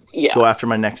go after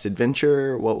my next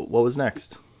adventure? What was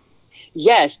next?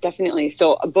 Yes, definitely.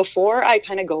 So before I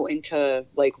kind of go into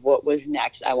like what was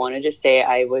next, I wanted to say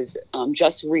I was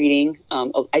just reading.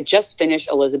 I just finished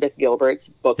Elizabeth Gilbert's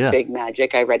book, Yeah. Big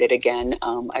Magic. I read it again.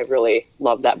 I really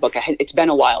love that book. It's been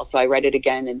a while, so I read it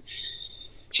again. And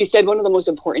she said one of the most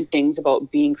important things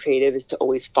about being creative is to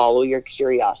always follow your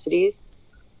curiosities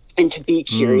and to be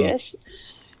curious.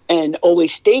 And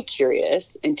always stay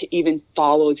curious and to even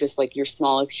follow just like your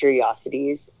smallest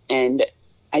curiosities. And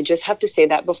I just have to say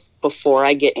that before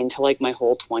I get into like my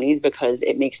whole 20s, because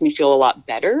it makes me feel a lot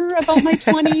better about my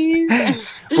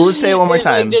 20s. Well, let's say it one more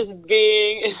time. Like just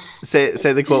being... Say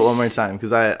the quote one more time,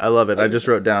 because I love it. I just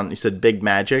wrote down, you said Big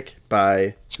Magic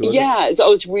by... Who was it? So I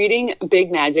was reading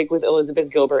Big Magic with Elizabeth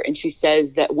Gilbert, and she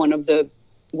says that one of the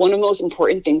most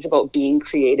important things about being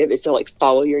creative is to like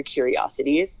follow your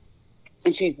curiosities.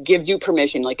 And she gives you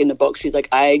permission, like in the book, she's like,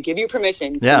 I give you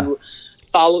permission to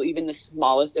follow even the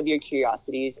smallest of your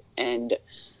curiosities and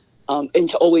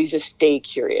to always just stay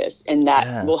curious. And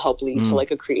that will help lead to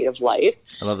like a creative life.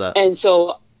 I love that. And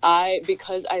so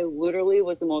because I literally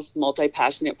was the most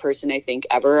multi-passionate person I think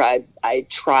ever. I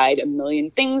tried a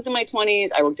million things in my 20s.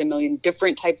 I worked a million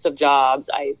different types of jobs.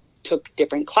 I took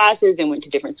different classes and went to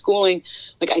different schooling.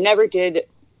 Like I never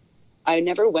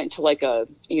went to like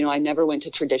I never went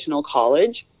to traditional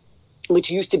college,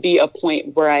 which used to be a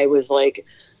point where I was like,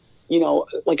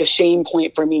 like a shame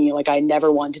point for me. Like I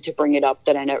never wanted to bring it up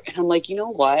and I'm like, you know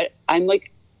what? I'm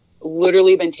like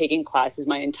literally been taking classes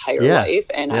my entire life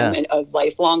and I'm a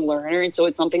lifelong learner. And so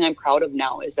it's something I'm proud of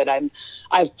now is that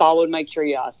I've followed my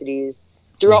curiosities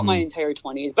throughout my entire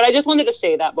 20s. But I just wanted to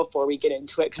say that before we get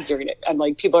into it, because I'm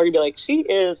like, people are gonna be like, she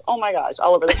is, oh my gosh,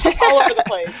 all over the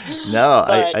place. No,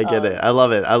 but, I get it. I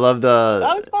love it. I love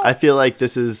I feel like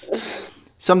this is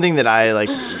something that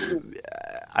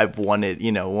I've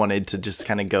wanted to just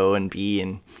kind of go and be,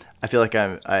 and I feel like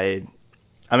I'm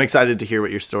excited to hear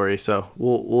what your story. So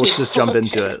let's just jump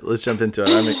into it. Let's jump into it.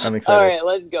 I'm excited. All right,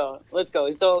 let's go.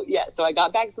 So I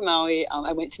got back from Maui.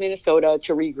 I went to Minnesota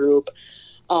to regroup.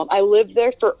 I lived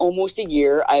there for almost a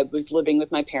year. I was living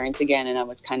with my parents again, and I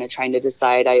was kind of trying to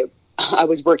decide. I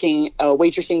was working a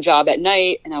waitressing job at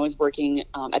night, and I was working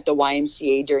at the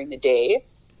YMCA during the day.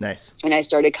 Nice. And I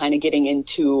started kind of getting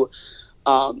into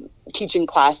teaching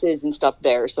classes and stuff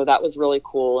there. So that was really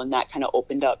cool, and that kind of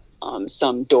opened up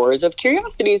some doors of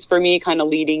curiosities for me, kind of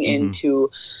leading into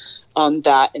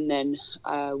that. And then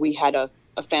we had a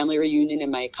family reunion, and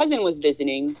my cousin was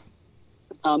visiting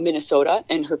Minnesota,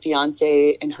 and her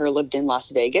fiance and her lived in Las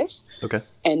Vegas. Okay.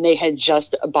 And they had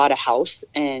just bought a house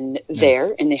and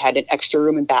and they had an extra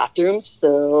room and bathroom.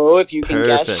 So if you can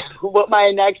guess what my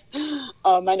next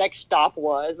stop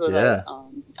was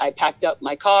I packed up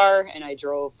my car and I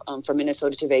drove from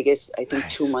Minnesota to Vegas, I think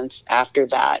 2 months after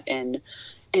that. And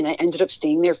I ended up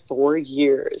staying there 4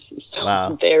 years.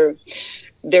 So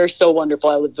they're so wonderful.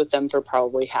 I lived with them for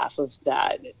probably half of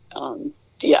that.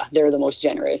 They're the most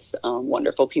generous,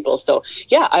 wonderful people. So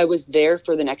I was there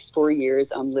for the next 4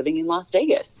 years, living in Las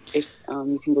Vegas, if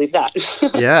you can believe that.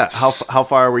 Yeah. How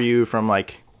far were you from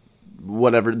like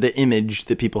whatever the image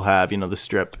that people have, the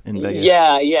strip in Vegas?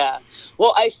 Yeah.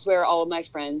 Well, I swear all of my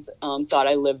friends thought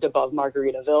I lived above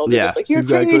Margaritaville. They're just like, you're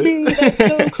crazy. That's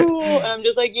so cool. And I'm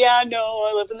just like, no,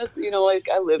 I live in this,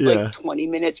 I live like 20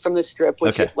 minutes from the strip,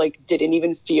 which like didn't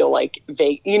even feel like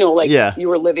you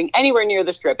were living anywhere near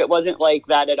the strip. It wasn't like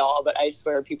that at all. But I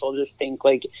swear people just think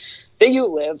like that you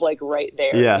live like right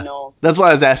there. Yeah. That's why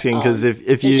I was asking, because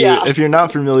if you're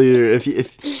not familiar,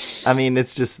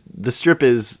 it's just the strip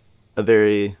is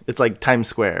it's like Times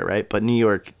Square, right? But New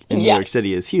York New York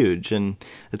City is huge, and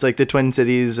it's like the Twin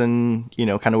Cities and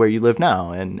kind of where you live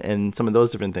now and some of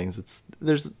those different things.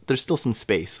 There's still some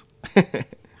space.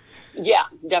 Yeah,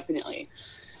 definitely.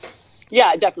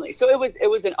 So it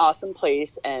was an awesome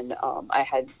place, and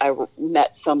I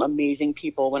met some amazing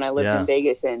people when I lived in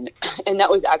Vegas, and that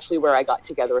was actually where I got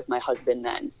together with my husband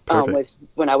then. Was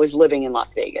when I was living in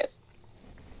Las Vegas.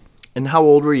 And how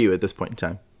old were you at this point in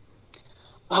time?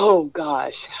 Oh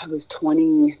gosh, I was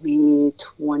 20, maybe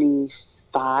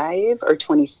 25 or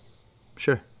 20.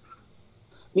 Sure.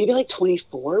 Maybe like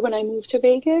 24 when I moved to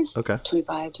Vegas. Okay.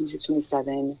 25, 26,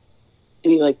 27.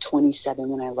 Maybe like 27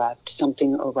 when I left,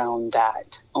 something around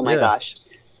that. Oh my gosh.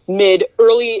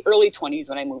 Early 20s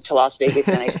when I moved to Las Vegas,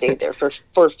 and I stayed there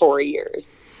for 4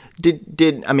 years.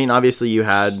 Obviously you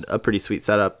had a pretty sweet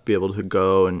setup, be able to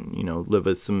go and, live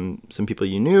with some people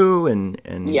you knew and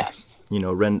yes.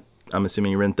 Rent, I'm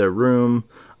assuming you rent their room.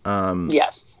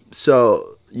 Yes.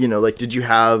 So, did you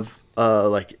have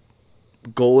like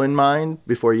goal in mind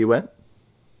before you went?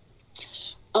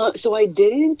 So I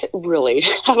didn't really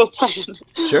have a plan.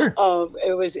 Sure.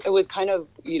 It was kind of,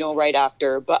 right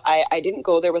after, but I didn't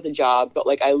go there with a job, but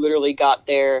like I literally got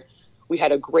there. We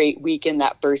had a great weekend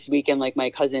that first weekend. Like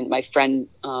my friend,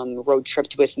 road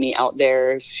tripped with me out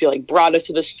there. She like brought us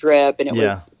to the strip, and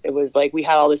it was like, we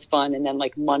had all this fun. And then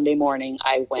like Monday morning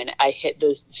I hit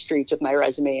the streets with my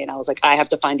resume, and I was like, I have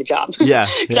to find a job. Yeah.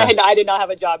 I did not have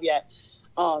a job yet.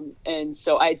 And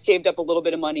so I had saved up a little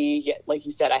bit of money. Yet, like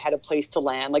you said, I had a place to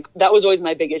land. Like that was always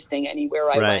my biggest thing anywhere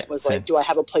I went was like, do I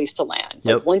have a place to land?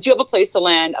 Yep. Like once you have a place to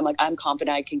land, I'm like, I'm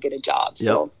confident I can get a job.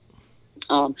 So,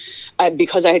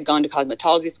 because I had gone to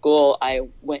cosmetology school, I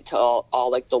went to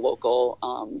all like the local,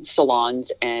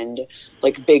 salons and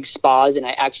like big spas. And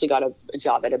I actually got a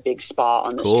job at a big spa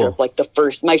on the strip, like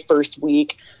my first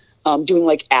week, doing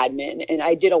like admin. And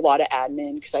I did a lot of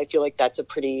admin because I feel like that's a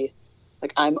pretty,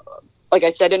 like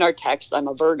I said in our text, I'm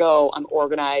a Virgo. I'm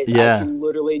organized. Yeah. I can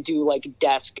literally do like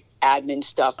desk admin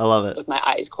stuff. I love it. With my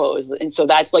eyes closed. And so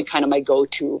that's like kind of my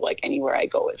go-to, like anywhere I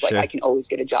go is like, I can always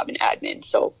get a job in admin.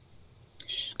 So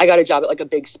I got a job at like a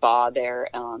big spa there,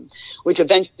 which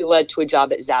eventually led to a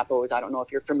job at Zappos. I don't know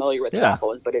if you're familiar with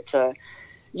Zappos, but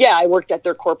I worked at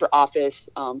their corporate office,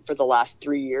 for the last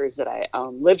 3 years that I,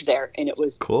 lived there, and it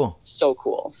was so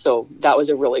cool. So that was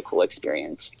a really cool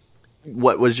experience.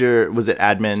 What was it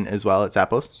admin as well at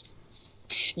Zappos?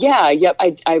 Yeah. Yep.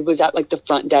 I was at like the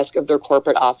front desk of their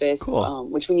corporate office,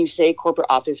 which when you say corporate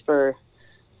office for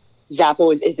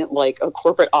Zappos isn't like a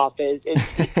corporate office.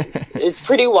 It's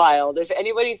pretty wild. If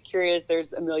anybody's curious,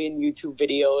 there's a million YouTube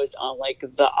videos on like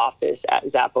the office at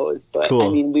Zappos, but I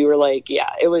mean, we were like,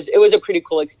 it was a pretty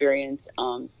cool experience.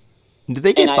 Did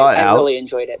they get bought out? I really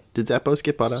enjoyed it. Did Zappos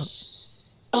get bought out?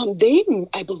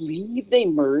 I believe they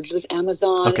merged with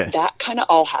Amazon. Okay. That kind of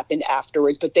all happened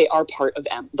afterwards, but they are part of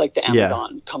the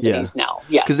Amazon companies now.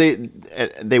 Yeah. Because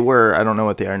they were, I don't know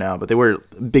what they are now, but they were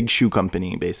a big shoe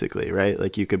company basically, right?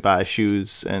 Like you could buy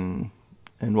shoes and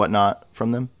whatnot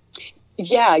from them.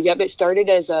 Yeah. Yep. It started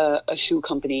as a shoe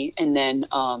company, and then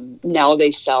now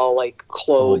they sell like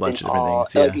clothes, a whole bunch of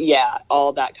different things.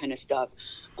 All that kind of stuff.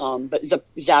 But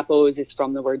Zappos is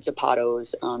from the word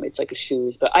Zapatos. It's like a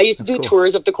shoes. But I used to do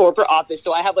tours of the corporate office,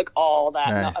 so I have like all that.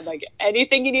 Nice. I'm like,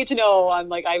 anything you need to know, I'm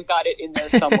like, I've got it in there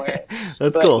somewhere.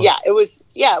 That's cool. Yeah, it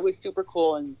was super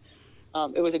cool, and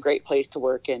it was a great place to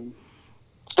work. And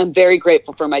I'm very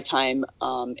grateful for my time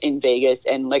in Vegas.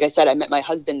 And like I said, I met my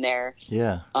husband there.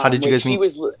 Yeah. How did you guys meet?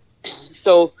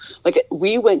 So, like,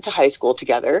 we went to high school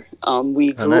together.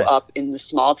 We grew up in the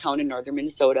small town in northern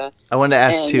Minnesota. I wanted to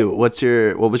ask too. What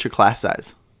was your class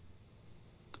size?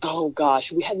 Oh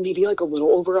gosh, we had maybe like a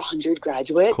little over 100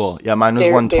 graduates. Cool. Yeah, mine was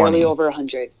 120. Barely over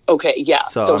 100. Okay, yeah.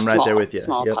 So I'm right there with you.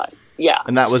 Small class. Yeah.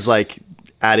 And that was like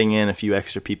adding in a few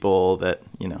extra people that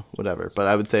whatever. But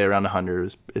I would say around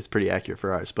 100 is pretty accurate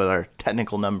for ours. But our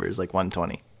technical number is like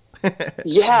 120.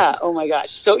 Yeah. Oh my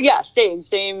gosh. So yeah, same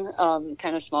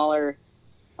kind of smaller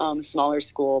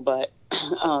school, but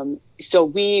so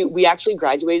we actually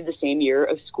graduated the same year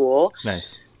of school.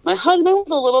 Nice. My husband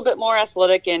was a little bit more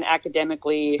athletic and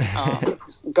academically had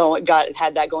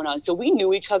that going on. So we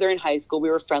knew each other in high school.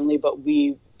 We were friendly, but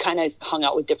we kind of hung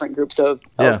out with different groups of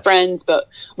friends. But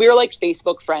we were like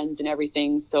Facebook friends and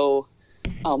everything. So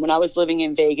when I was living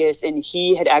in Vegas, and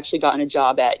he had actually gotten a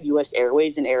job at U.S.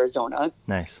 Airways in Arizona.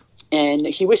 Nice. And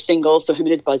he was single, so him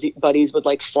and his buddies would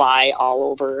like fly all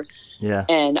over. Yeah.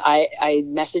 And I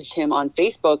messaged him on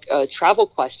Facebook a travel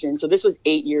question. So this was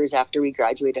 8 years after we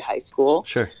graduated high school.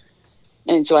 Sure.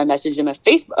 And so I messaged him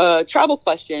a travel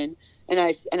question, and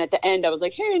at the end I was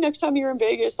like, hey, next time you're in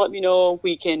Vegas, let me know.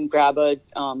 We can grab a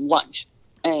lunch.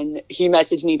 And he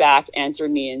messaged me back,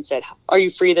 answered me, and said, are you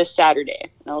free this Saturday?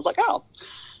 And I was like, oh.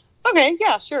 Okay,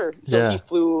 yeah, sure. So he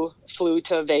flew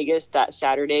to Vegas that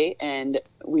Saturday, and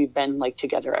we've been like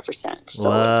together ever since. So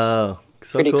wow,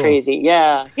 it's pretty crazy.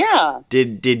 Yeah.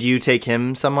 Did you take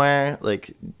him somewhere?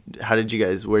 Like, where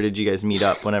did you guys meet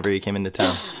up whenever you came into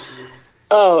town?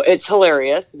 Oh, it's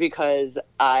hilarious because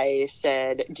I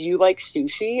said, do you like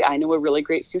sushi? I know a really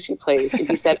great sushi place. And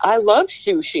he said, I love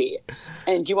sushi.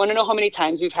 And do you want to know how many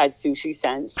times we've had sushi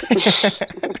since?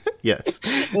 Yes.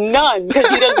 None, because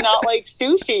he does not like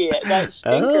sushi. That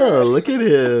stinker. Oh, look at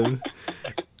him.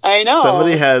 I know.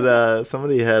 Somebody had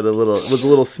a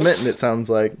little smitten, it sounds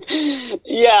like.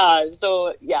 Yeah.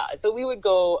 So we would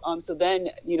go, so then,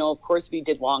 of course we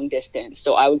did long distance.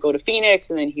 So I would go to Phoenix,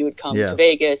 and then he would come to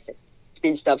Vegas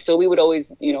and stuff. So we would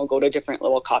always, go to different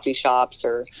little coffee shops,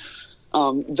 or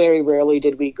very rarely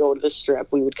did we go to the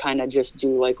strip. We would kind of just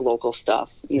do like local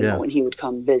stuff, when he would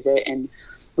come visit, and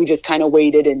we just kind of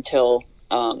waited until,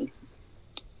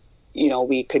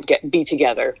 we could be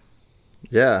together.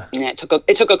 Yeah. And it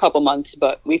took a couple months,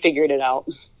 but we figured it out.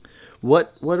 Do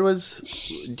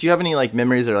you have any like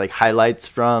memories or like highlights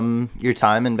from your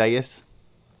time in Vegas?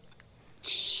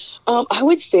 I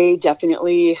would say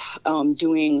definitely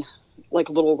doing like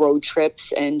little road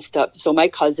trips and stuff. So my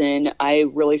cousin, I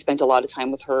really spent a lot of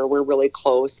time with her. We're really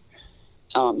close.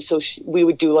 We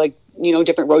would do like,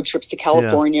 different road trips to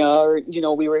California, or,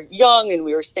 we were young and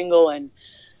we were single. And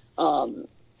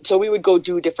so we would go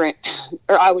do different,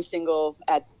 or I was single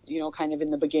at, kind of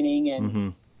in the beginning.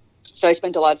 And so I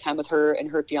spent a lot of time with her and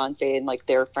her fiance and like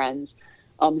their friends.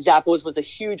 Zappos was a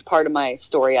huge part of my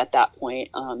story at that point.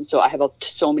 So I have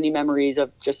so many memories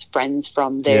of just friends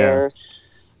from there.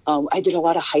 I did a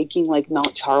lot of hiking, like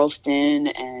Mount Charleston,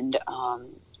 and,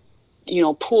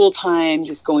 pool time,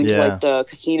 just going to like the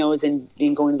casinos and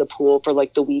going to the pool for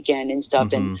like the weekend and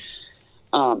stuff. And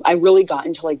I really got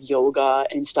into like yoga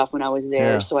and stuff when I was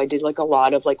there. So I did like a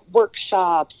lot of like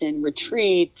workshops and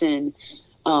retreats and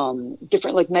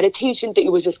different like meditation thing.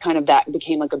 It was just kind of that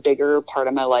became like a bigger part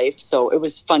of my life. So it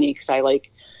was funny because I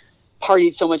like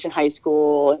partied so much in high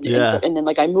school and then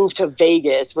like I moved to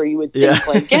Vegas where you would think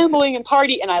like gambling and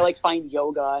party, and I like find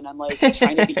yoga and I'm like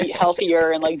trying to eat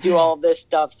healthier and like do all of this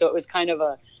stuff. So it was kind of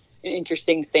an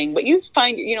interesting thing. But you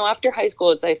find, after high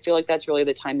school, I feel like that's really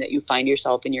the time that you find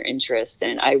yourself in your interest,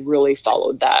 and I really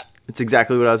followed that. It's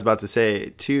exactly what I was about to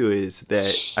say too, is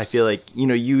that I feel like,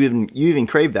 you even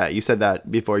craved that. You said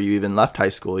that before you even left high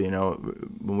school,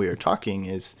 when we were talking,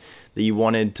 is that you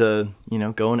wanted to,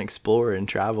 go and explore and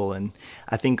travel. And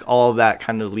I think all of that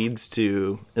kind of leads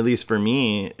to, at least for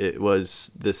me, it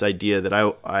was this idea that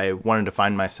I wanted to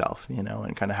find myself,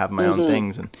 and kind of have my own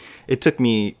things. And it took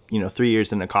me, 3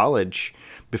 years into college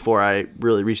before I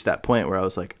really reached that point where I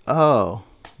was like, oh,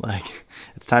 like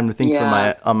it's time to think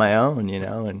on my own,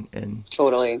 and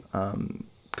totally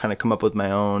kind of come up with my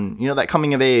own, that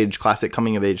classic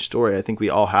coming of age story. I think we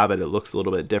all have it. It looks a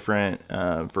little bit different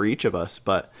for each of us,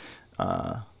 but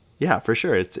for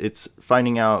sure. It's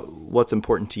finding out what's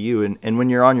important to you. And when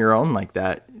you're on your own like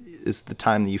that is the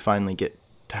time that you finally get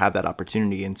to have that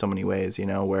opportunity in so many ways,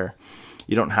 where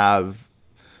you don't have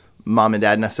mom and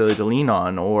dad necessarily to lean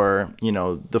on, or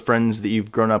the friends that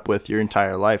you've grown up with your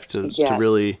entire life to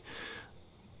really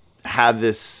have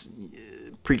this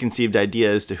preconceived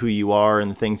idea as to who you are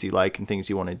and the things you like and things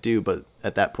you want to do. But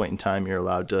at that point in time, you're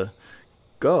allowed to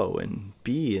go and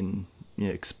be and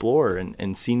explore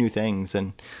and see new things.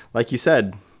 And like you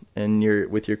said, and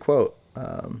with your quote,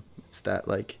 it's that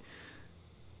like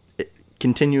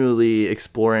continually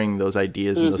exploring those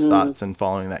ideas and those thoughts and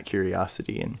following that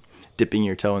curiosity and dipping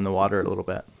your toe in the water a little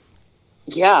bit.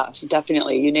 Yeah,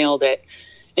 definitely. You nailed it.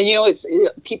 And, it's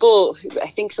people, I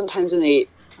think sometimes when they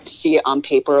see it on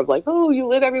paper of like, oh, you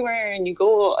live everywhere and you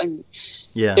go, and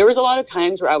there was a lot of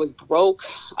times where I was broke,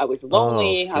 I was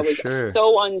lonely, I was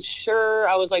so unsure.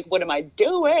 I was like, what am I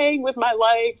doing with my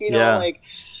life?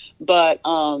 But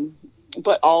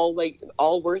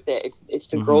all worth it. It's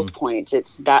the growth points.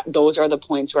 Those are the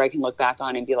points where I can look back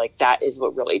on and be like, that is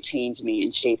what really changed me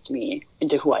and shaped me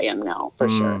into who I am now, for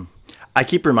sure. I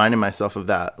keep reminding myself of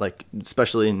that, like,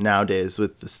 especially nowadays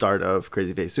with the start of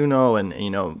Crazy Face Uno and,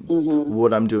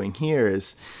 what I'm doing here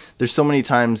is there's so many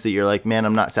times that you're like, man,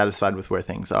 I'm not satisfied with where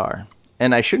things are.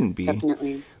 And I shouldn't be.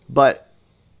 Definitely. But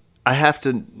I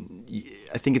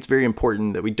think it's very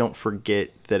important that we don't forget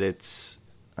that it's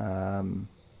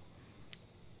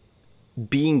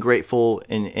being grateful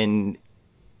and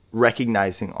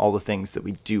recognizing all the things that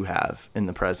we do have in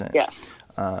the present. Yes.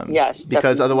 Because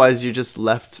definitely. Otherwise you're just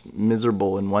left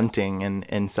miserable and wanting, and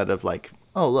instead of like,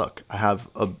 oh, look, I have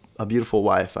a beautiful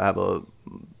wife. I have a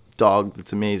dog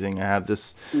that's amazing. I have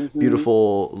this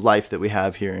beautiful life that we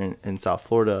have here in South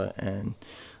Florida. And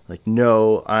like,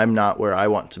 no, I'm not where I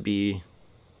want to be,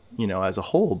 as a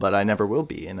whole, but I never will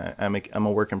be. And I'm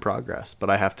a work in progress, but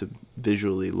I have to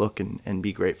visually look and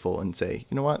be grateful and say,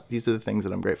 you know what, these are the things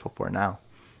that I'm grateful for now.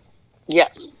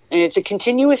 Yes. And it's a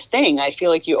continuous thing. I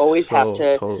feel like you always have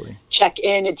to check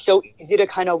in. It's so easy to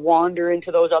kind of wander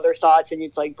into those other thoughts, and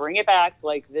it's like, bring it back.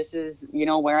 Like, this is,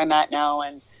 where I'm at now.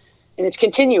 And it's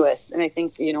continuous. And I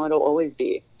think, it'll always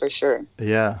be, for sure.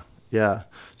 Yeah. Yeah.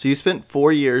 So you spent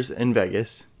 4 years in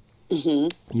Vegas. You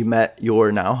met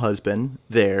your now husband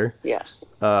there. Yes.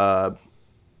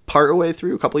 Part way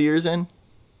through, a couple years in?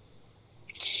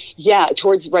 Yeah,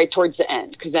 towards the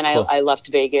end, because then I left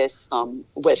Vegas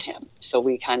with him, so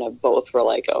we kind of both were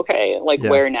like, okay,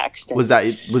 where next? And was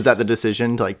that the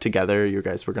decision to, like, together you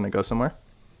guys were going to go somewhere?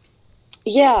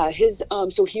 Yeah, his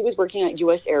so he was working at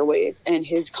U.S. Airways, and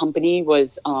his company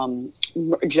was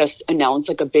just announced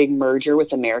like a big merger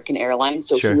with American Airlines,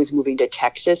 so he was moving to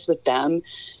Texas with them.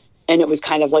 and it was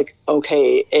kind of like,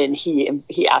 okay. And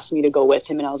he asked me to go with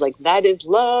him, and I was like, that is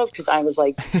love. Cause I was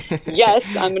like, yes,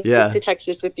 I'm going to Yeah. go to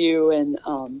Texas with you. And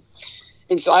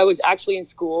so I was actually in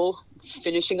school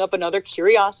finishing up another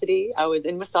curiosity. I was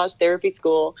in massage therapy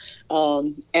school.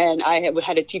 And I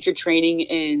had a teacher training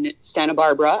in Santa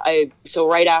Barbara. So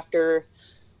right after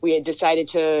we had decided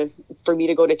for me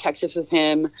to go to Texas with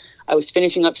him, I was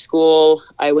finishing up school.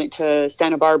 I went to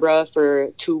Santa Barbara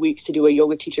for 2 weeks to do a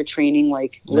yoga teacher training,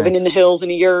 like living in the hills in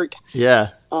a yurt. Yeah.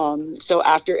 And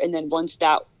then once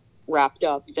that wrapped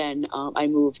up, then I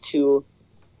moved to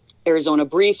Arizona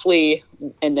briefly,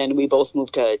 and then we both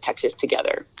moved to Texas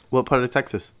together. What part of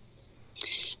Texas?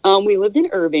 We lived in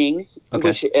Irving, Okay.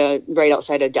 which right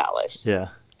outside of Dallas. Yeah.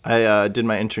 I did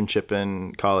my internship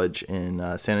in college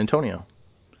in San Antonio.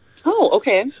 Oh,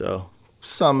 okay. So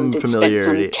some Did familiarity.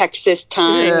 spend some Texas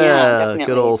time. Yeah, definitely.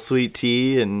 Good old sweet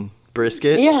tea and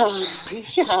brisket. Yeah.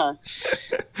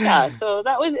 So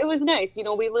it was nice. You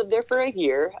know, we lived there for a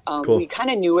year. Cool. We kind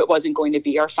of knew it wasn't going to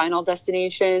be our final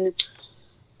destination.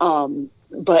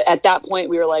 But at that point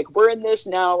we were like, we're in this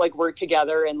now, like we're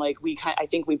together. And like, I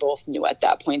think we both knew at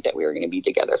that point that we were going to be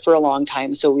together for a long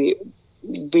time. So we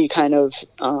kind of,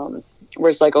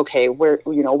 was like, okay, where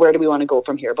do we want to go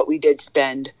from here? But we did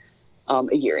spend,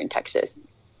 a year in Texas.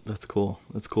 That's cool.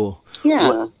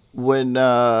 Yeah.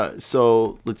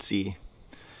 So let's see.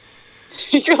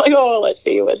 You're like, oh, let's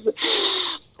see what's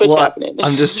happening.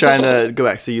 I'm just trying to go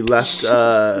back. So you left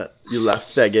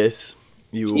Vegas.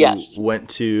 You Yes. went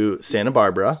to Santa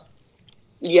Barbara.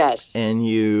 Yes. And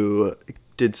you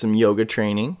did some yoga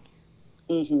training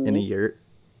in a yurt,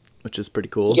 which is pretty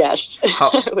cool. Yes.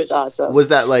 It was awesome. Was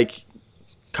that like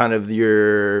kind of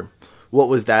what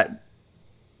was that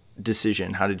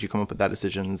decision? How did you come up with that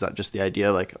decision? Is that just the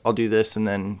idea, like, I'll do this, and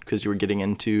then because you were getting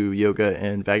into yoga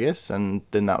in Vegas, and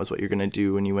then that was what you're going to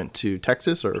do when you went to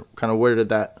Texas? Or kind of where did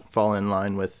that fall in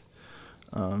line with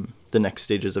the next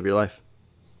stages of your life?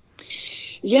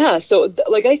 Yeah. So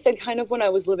like I said, kind of when I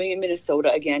was living in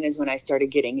Minnesota again is when I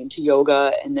started getting into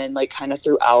yoga. And then like kind of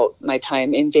throughout my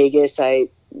time in Vegas, I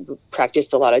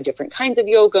practiced a lot of different kinds of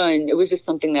yoga. And it was just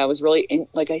something that I was really,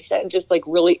 like I said, just like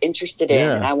really interested in.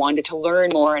 Yeah. And I wanted to learn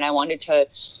more, and I wanted to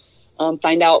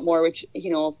find out more, which,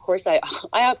 you know, of course I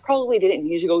probably didn't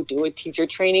need to go do a teacher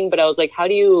training, but I was like, how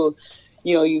do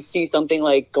you see something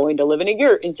like going to live in a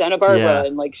yurt in Santa Barbara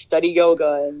and like study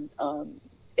yoga. And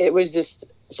it was just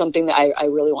something that I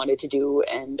really wanted to do.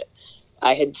 And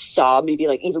I had saw maybe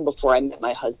like even before I met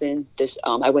my husband,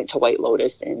 I went to White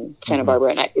Lotus in Santa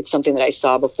Barbara, and it's something that I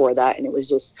saw before that. And it was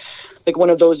just like one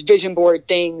of those vision board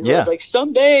things. Yeah. It was like,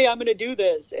 someday I'm going to do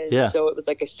this. And so it was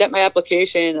like, I sent my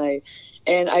application,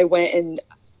 and I went,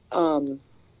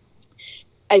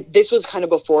 and this was kind of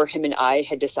before him and I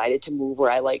had decided to move,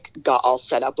 where I like got all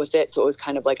set up with it. So it was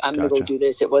kind of like, I'm going to go do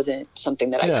this. It wasn't something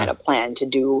that I kind of planned to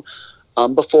do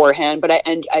beforehand, but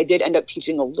I did end up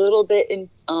teaching a little bit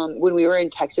when we were in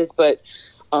Texas, but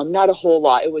not a whole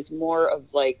lot. It was more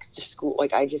of like the school.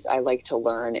 Like I like to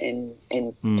learn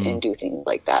and do things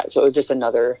like that. So it was just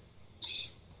another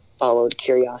followed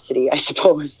curiosity, I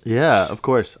suppose. Yeah, of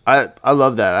course. I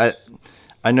love that.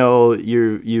 I know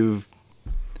you've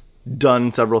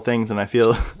done several things, and I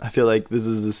feel like this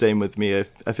is the same with me.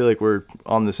 I feel like we're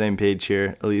on the same page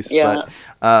here, Elyse. Yeah.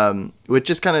 But which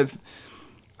is kind of,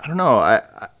 I don't know.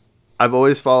 I've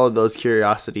always followed those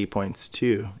curiosity points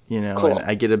too, you know, Cool. and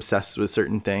I get obsessed with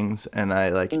certain things, and I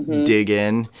like dig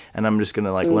in, and I'm just going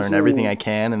to like learn everything I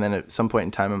can. And then at some point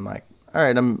in time, I'm like, all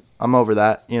right, I'm over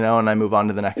that, you know, and I move on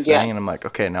to the next thing, and I'm like,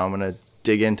 okay, now I'm going to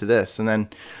dig into this. And then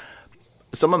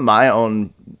some of my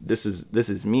own, this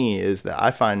is me, is that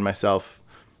I find myself,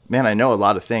 man, I know a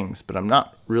lot of things, but I'm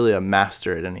not really a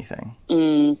master at anything.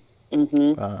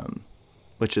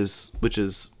 Which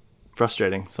is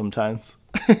frustrating sometimes.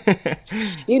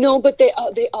 You know, but they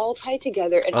all tie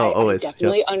together, and always. I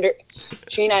definitely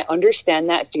Shane, I understand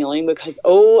that feeling, because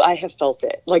I have felt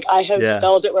it. Like I have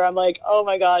felt it where I'm like, oh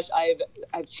my gosh,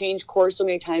 I've changed course so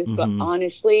many times, but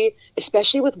honestly,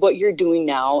 especially with what you're doing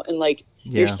now, and like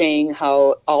you're saying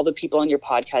how all the people on your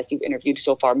podcast you've interviewed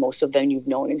so far, most of them you've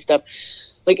known and stuff.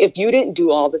 Like if you didn't do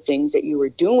all the things that you were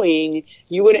doing,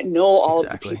 you wouldn't know all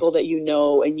of the people that you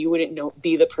know, and you wouldn't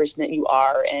be the person that you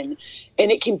are. And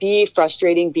it can be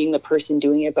frustrating being the person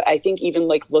doing it. But I think even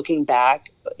like looking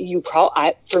back,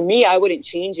 for me, I wouldn't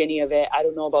change any of it. I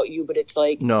don't know about you, but it's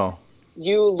like, no,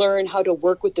 you learn how to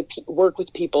work with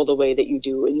people the way that you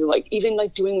do. And you like, even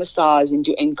like doing massage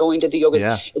and going to the yoga.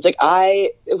 Yeah. It's like,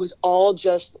 it was all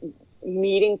just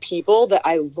meeting people that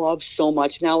I love so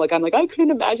much now. Like I'm like, I couldn't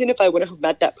imagine if I would have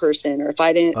met that person, or if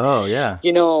I didn't,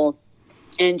 you know,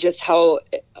 and just how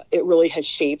it really has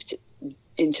shaped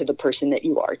into the person that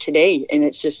you are today. And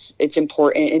it's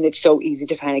important, and it's so easy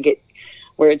to kind of get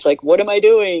where it's like, what am I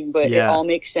doing? But it all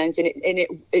makes sense. And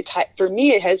for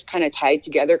me, it has kind of tied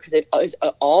together because it has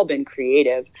all been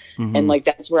creative. And like,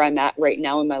 that's where I'm at right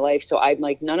now in my life. So I'm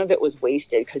like, none of it was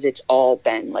wasted because it's all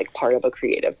been like part of a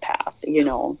creative path, you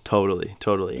know? Totally.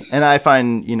 And I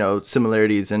find, you know,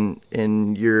 similarities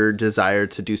in your desire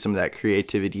to do some of that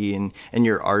creativity and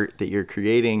your art that you're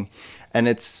creating. And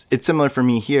it's similar for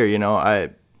me here. You know,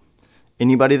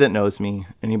 anybody that knows me,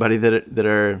 anybody that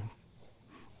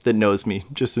knows me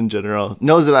just in general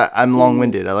knows that I'm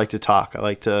long-winded. I like to talk. I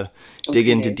like to dig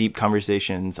into deep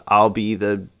conversations. I'll be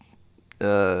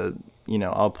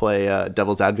I'll play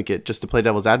devil's advocate just to play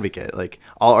devil's advocate. Like,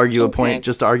 I'll argue a point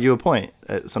just to argue a point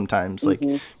sometimes, like,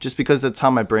 just because that's how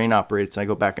my brain operates, and I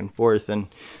go back and forth. And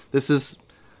this is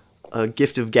a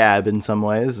gift of gab in some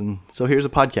ways. And so here's a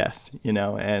podcast, you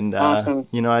know, and, awesome.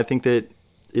 You know, I think that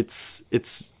it's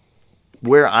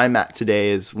where I'm at today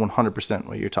is 100%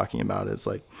 what you're talking about. Is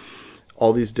like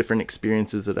all these different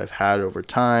experiences that I've had over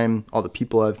time, all the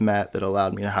people I've met that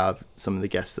allowed me to have some of the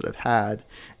guests that I've had.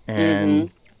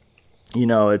 And, you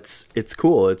know, it's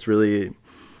cool. It's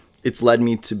led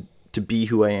me to be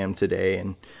who I am today.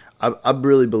 And I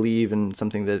really believe in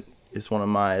something that is one of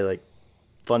my like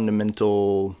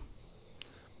fundamental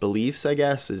beliefs, I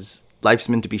guess, is life's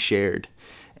meant to be shared.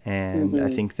 And I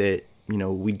think that, you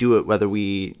know, we do it whether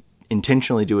we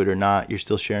intentionally do it or not. You're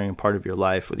still sharing a part of your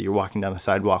life, whether you're walking down the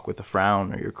sidewalk with a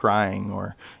frown, or you're crying,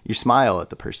 or you smile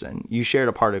at the person. You shared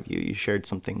a part of you shared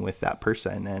something with that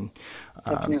person. And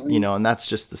you know, and that's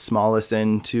just the smallest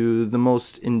end to the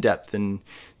most in-depth and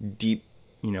deep,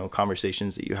 you know,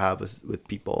 conversations that you have with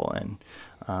people.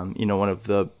 And you know, one of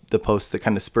the posts that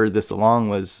kind of spurred this along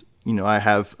was, you know, I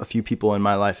have a few people in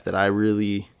my life that I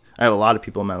have a lot of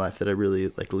people in my life that I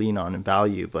really like lean on and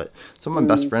value, but some of my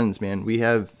best friends, man, we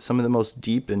have some of the most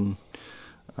deep and,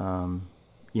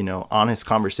 you know, honest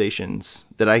conversations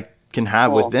that I can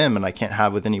have with them and I can't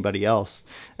have with anybody else.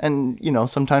 And, you know,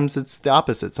 sometimes it's the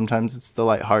opposite. Sometimes it's the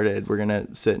lighthearted. We're going to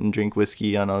sit and drink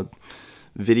whiskey on a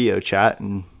video chat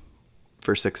and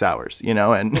for 6 hours, you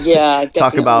know, and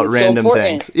talk about random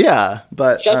things. Yeah.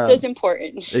 But just as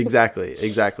important.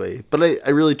 Exactly. But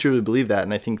I really truly believe that.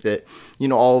 And I think that, you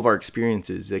know, all of our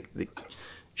experiences like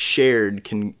shared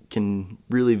can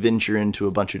really venture into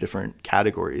a bunch of different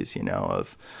categories, you know,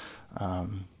 of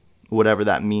whatever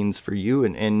that means for you.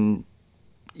 And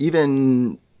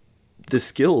even the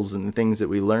skills and the things that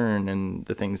we learn and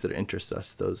the things that interest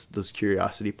us, those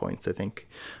curiosity points, I think,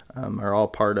 are all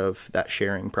part of that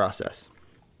sharing process.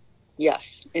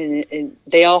 Yes. And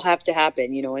they all have to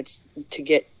happen, you know, it's to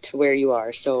get to where you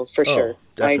are. So for sure.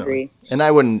 Definitely. I agree. And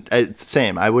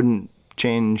I wouldn't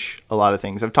change a lot of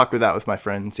things. I've talked with my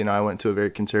friends. You know, I went to a very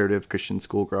conservative Christian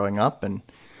school growing up, and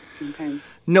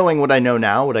knowing what I know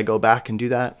now, would I go back and do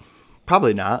that?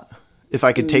 Probably not. If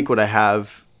I could take what I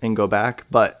have and go back,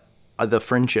 but the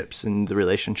friendships and the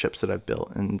relationships that I've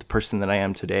built and the person that I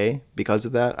am today because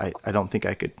of that, I don't think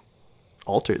I could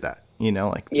alter that, you know,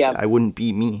 like I wouldn't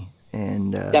be me.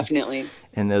 And definitely.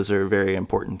 And those are very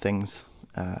important things.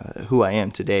 Who I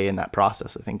am today in that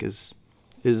process, I think is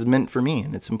meant for me,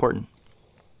 and it's important.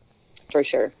 For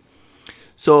sure.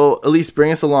 So Elyse,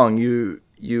 bring us along. You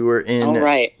were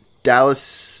in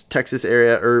Dallas, Texas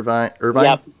area, Irvine.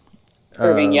 Yep.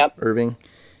 Irving. Yep. Irving.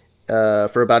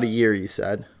 For about a year, you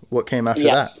said. What came after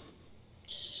that?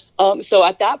 So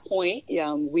at that point,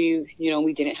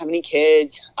 we didn't have any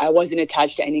kids. I wasn't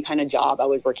attached to any kind of job. I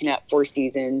was working at Four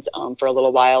Seasons for a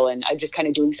little while, and I was just kind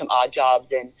of doing some odd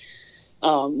jobs. And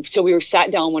so we were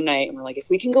sat down one night and we're like, if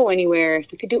we can go anywhere,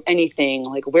 if we could do anything,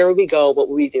 like where would we go? What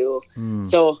would we do?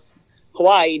 So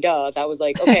Hawaii, duh. That was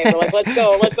like, okay, we're like, let's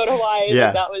go to Hawaii.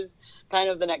 Yeah. So that was kind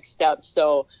of the next step.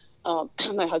 So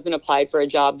my husband applied for a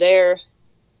job there.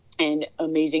 And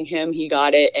amazing him, he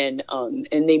got it, and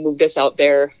they moved us out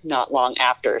there not long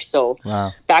after. So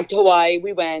back to Hawaii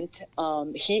we went.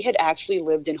 He had actually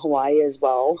lived in Hawaii as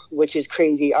well, which is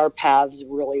crazy. Our paths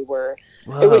really were.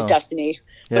 Whoa. It was destiny.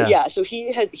 Yeah. But so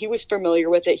he was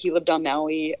familiar with it. He lived on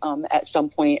Maui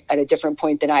at a different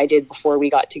point than I did before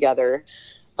we got together.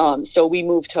 So we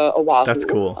moved to Oahu. That's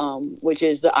cool. Which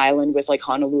is the island with like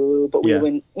Honolulu, but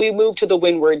we moved to the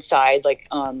windward side, like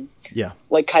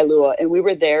Kailua, and we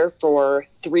were there for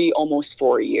almost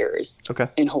 4 years.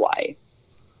 In Hawaii.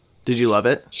 Did you love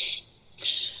it?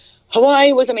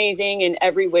 Hawaii was amazing in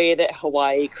every way that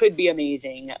Hawaii could be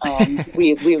amazing.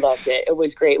 We loved it. It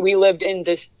was great. We lived in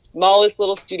this smallest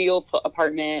little studio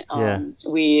apartment.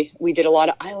 We did a lot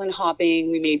of island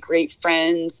hopping. We made great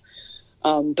friends.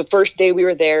 The first day we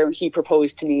were there, he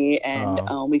proposed to me,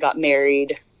 and we got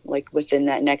married like within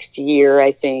that next year,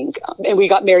 I think. And we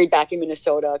got married back in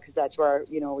Minnesota because that's where,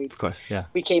 of course, yeah,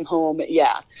 we came home.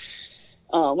 Yeah.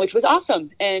 Which was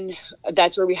awesome. And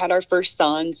that's where we had our first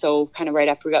son. So kind of right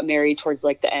after we got married towards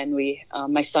like the end,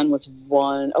 my son was a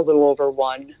little over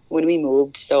 1 when we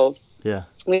moved. So yeah,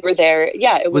 we were there.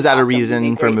 Yeah. It was that awesome. a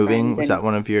reason for moving? Was that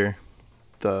one of the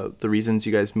reasons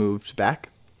you guys moved back?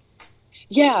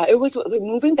 Yeah, it was.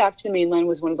 Moving back to the mainland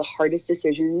was one of the hardest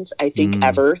decisions I think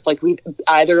ever. Like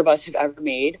either of us have ever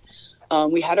made.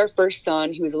 We had our first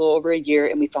son. He was a little over a year,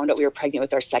 and we found out we were pregnant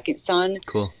with our second son.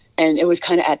 Cool. And it was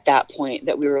kind of at that point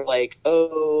that we were like,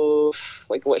 oh,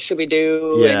 like what should we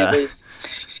do? Yeah. And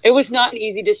it was not an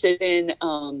easy decision.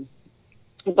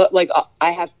 But like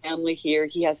I have family here.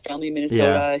 He has family in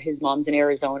Minnesota. Yeah. His mom's in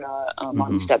Arizona.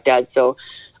 Mom and stepdad. So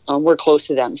we're close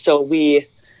to them. So we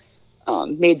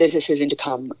made the decision to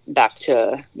come back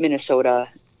to Minnesota,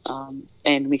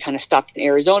 and we kind of stopped in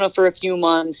Arizona for a few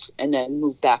months and then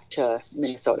moved back to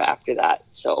Minnesota after that.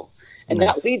 So, and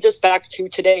nice. That leads us back to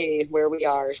today where we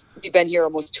are. We've been here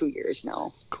almost 2 years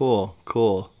now.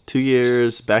 Cool. 2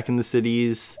 years back in the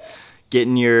cities,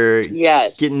 getting your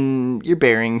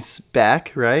bearings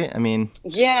back, right? I mean,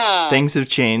 yeah, things have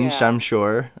changed, yeah. I'm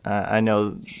sure. I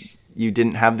know you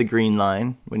didn't have the green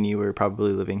line when you were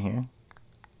probably living here.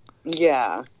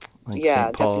 Yeah. Like yeah,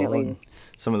 St. Paul definitely. And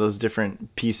some of those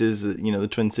different pieces that, the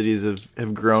Twin Cities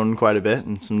have grown quite a bit,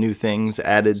 and some new things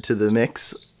added to the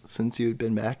mix since you've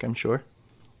been back, I'm sure.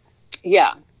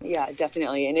 Yeah,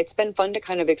 definitely. And it's been fun to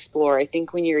kind of explore. I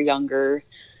think when you're younger,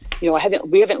 we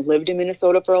haven't lived in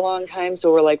Minnesota for a long time.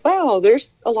 So we're like, wow,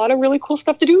 there's a lot of really cool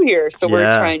stuff to do here. So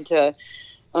we're trying to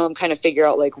kind of figure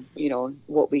out like,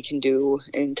 what we can do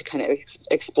and to kind of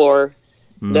explore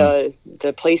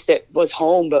the place that was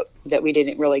home, but that we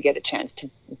didn't really get a chance to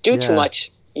do too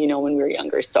much, when we were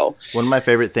younger. So one of my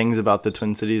favorite things about the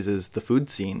Twin Cities is the food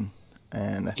scene.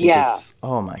 And I think it's,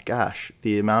 oh my gosh,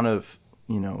 the amount of,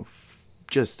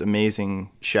 just amazing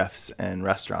chefs and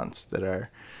restaurants that are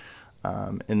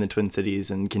in the Twin Cities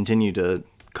and continue to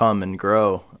come and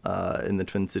grow in the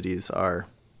Twin Cities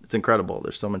it's incredible.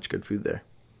 There's so much good food there.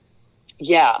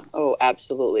 Yeah. Oh,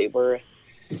 absolutely. We're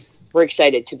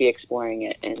excited to be exploring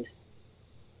it, and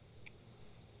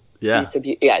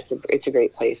it's a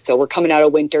great place. So we're coming out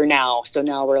of winter now. So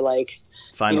now we're like,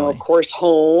 finally, of course,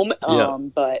 home.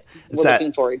 But we're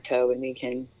looking forward to when we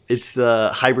can. It's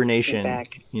the hibernation.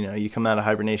 Back. You come out of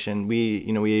hibernation. We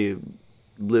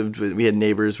had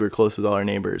neighbors. We were close with all our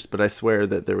neighbors, but I swear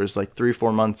that there was like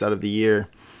 3-4 months out of the year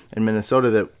in Minnesota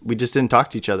that we just didn't talk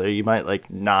to each other. You might like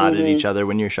nod at each other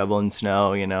when you're shoveling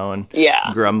snow, and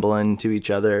grumbling to each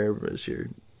other as you're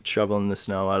shoveling the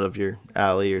snow out of your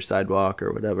alley or sidewalk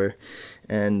or whatever.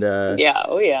 And and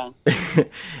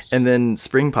then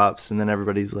spring pops, and then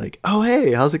everybody's like, "Oh,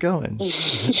 hey, how's it going?"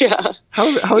 Yeah.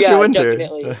 How's your winter?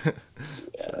 Definitely.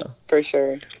 For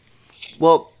sure.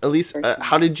 Well, Elyse,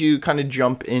 how did you kind of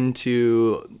jump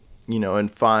into, and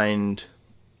find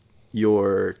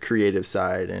your creative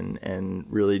side and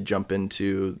really jump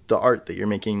into the art that you're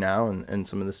making now and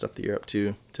some of the stuff that you're up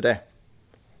to today?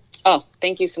 Oh,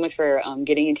 thank you so much for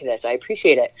getting into this. I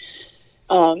appreciate it.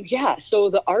 So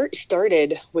the art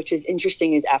started, which is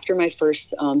interesting, is after my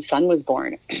first son was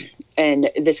born.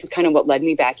 And this is kind of what led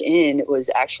me back in. It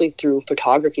was actually through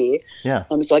photography. Yeah.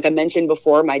 So like I mentioned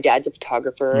before, my dad's a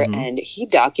photographer, and he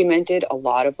documented a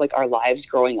lot of like our lives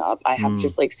growing up. I have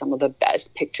just like some of the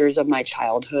best pictures of my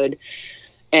childhood.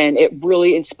 And it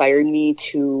really inspired me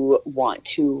to want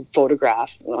to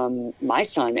photograph my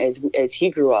son as he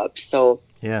grew up. So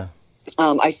yeah.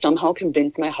 I somehow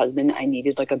convinced my husband I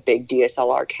needed like a big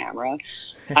DSLR camera.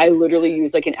 I literally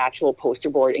used like an actual poster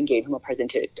board and gave him a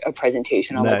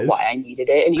presentation on like why I needed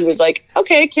it, and he was like,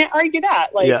 "Okay, can't argue that."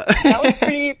 Like that was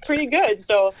pretty good.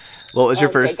 So, what was your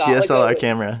first DSLR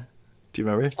camera? Do you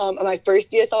remember? My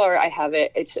first DSLR, I have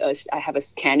it. I have a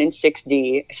Canon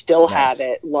 6D. Still have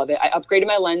it. Love it. I upgraded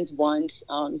my lens once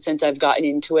since I've gotten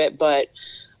into it, but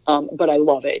I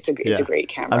love it. It's a great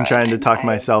camera. I'm trying to talk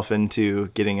myself into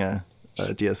getting a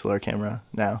DSLR camera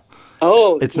now.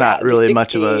 Oh, it's not really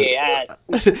much of a.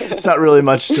 It's not really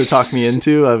much to talk me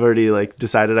into. I've already like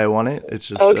decided I want it. It's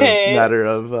just a matter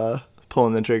of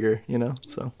pulling the trigger,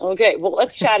 So okay, well,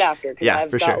 let's chat after.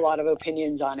 I've got a lot of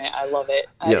opinions on it. I love it.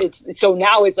 So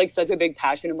now it's like such a big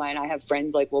passion of mine. I have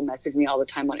friends like will message me all the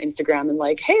time on Instagram and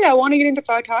like, hey, I want to get into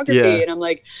photography, and I'm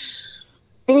like,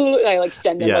 and I like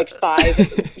send them Yeah. like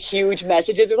 5 huge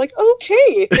messages. They're like,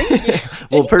 okay, thank you.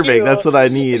 Well, Thank perfect. you. That's what I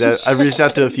need. I've reached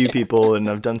out to a few people and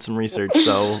I've done some research,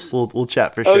 so we'll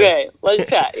chat for sure. Okay, let's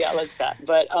chat. Yeah, let's chat.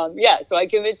 But yeah, so I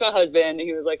convinced my husband, and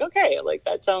he was like, okay, like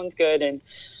that sounds good. And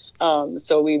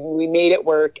so we made it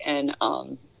work, and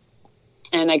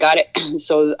I got it.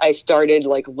 So I started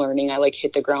like learning. I like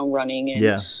hit the ground running, and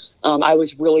Yeah. I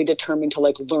was really determined to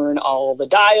like learn all the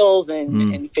dials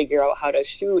and figure out how to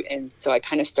shoot. And so I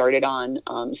kind of started on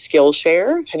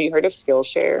Skillshare. Have you heard of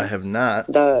Skillshare? I have not.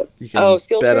 The You can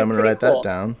Skillshare. bet I'm gonna write cool. that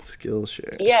down.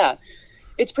 Skillshare. Yeah.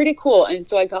 It's pretty cool. And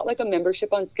so I got like a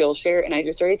membership on Skillshare, and I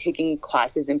just started taking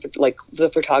classes in like the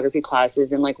photography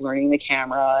classes and like learning the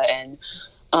camera and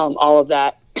all of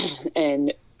that.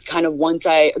 And kind of once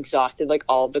I exhausted like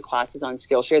all of the classes on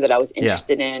Skillshare that I was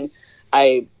interested in,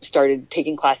 I started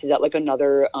taking classes at like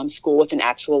another school with an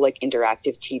actual like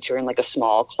interactive teacher in like a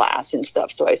small class and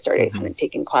stuff. So I started kind of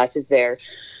taking classes there.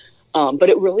 But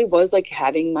it really was like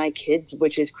having my kids,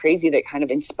 which is crazy, that kind of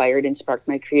inspired and sparked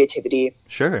my creativity.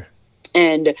 Sure.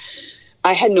 And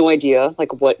I had no idea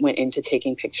like what went into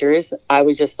taking pictures. I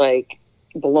was just like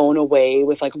blown away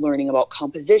with like learning about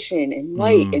composition and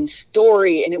light and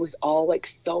story. And it was all like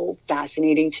so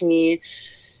fascinating to me.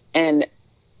 And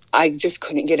I just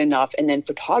couldn't get enough. And then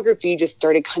photography just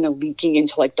started kind of leaking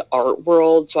into like the art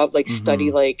world. So I would like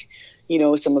study like, you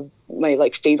know, some of my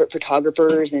like favorite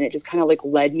photographers, and it just kind of like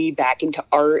led me back into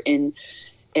art and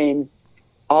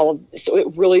so it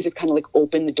really just kind of like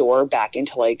opened the door back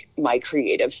into like my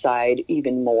creative side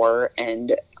even more.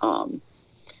 And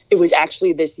it was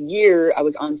actually this year I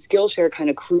was on Skillshare kind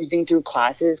of cruising through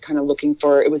classes, kind of looking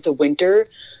for, it was the winter.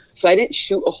 So I didn't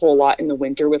shoot a whole lot in the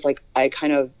winter with like, I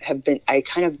kind of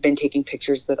been taking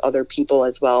pictures with other people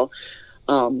as well.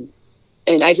 And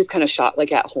I just kind of shot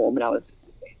like at home, and I was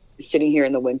sitting here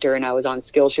in the winter, and I was on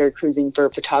Skillshare cruising for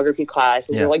photography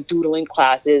classes or like doodling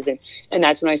classes. And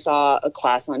that's when I saw a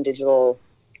class on digital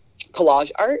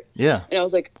collage art. Yeah. And I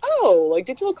was like, oh, like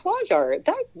digital collage art,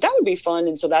 that would be fun.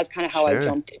 And so that's kind of how I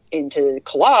jumped into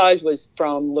collage, was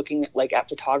from looking at like at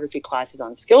photography classes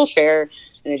on Skillshare.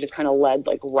 And it just kind of led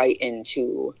like right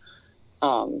into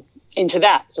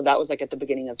that. So that was like at the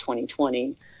beginning of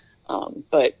 2020.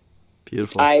 But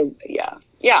beautiful.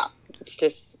 It's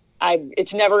just,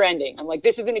 it's never ending. I'm like,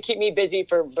 this is going to keep me busy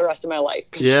for the rest of my life.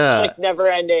 Yeah. It's never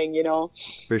ending, you know?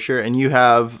 For sure. And you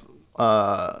have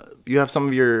some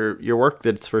of your work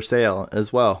that's for sale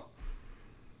as well.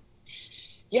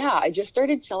 Yeah, I just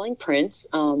started selling prints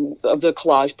of the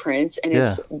collage prints, and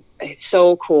it's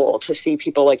so cool to see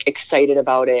people like excited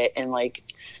about it and like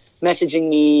messaging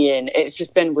me, and it's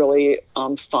just been really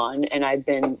fun. And I've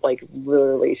been like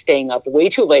really staying up way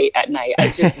too late at night.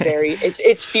 It's just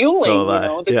it's fueling,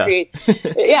 so you know,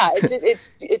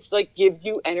 it's like gives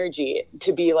you energy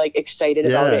to be like excited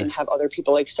about it and have other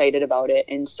people excited about it.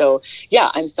 And so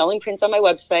I'm selling prints on my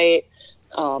website.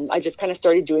 I just kind of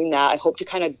started doing that. I hope to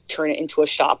kind of turn it into a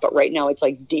shop, but right now it's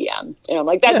like DM, and I'm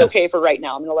like, that's okay for right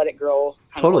now. I'm going to let it grow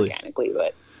kind of organically.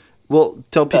 But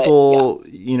tell people,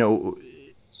 you know,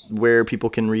 where people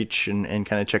can reach and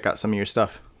kind of check out some of your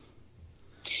stuff.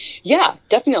 Yeah,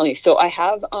 definitely. So I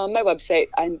have my website.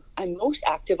 I'm most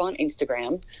active on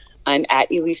Instagram. I'm at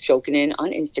Elyse Jokinen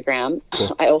on Instagram.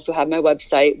 Cool. I also have my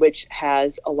website, which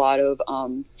has a lot of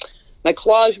my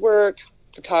collage work,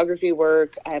 photography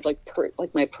work. I have like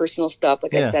my personal stuff.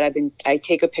 Like I said, I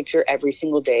take a picture every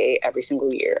single day, every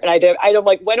single year. And I'm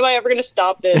like, when am I ever going to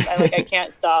stop this? I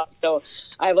can't stop. So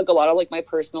I have like a lot of like my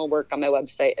personal work on my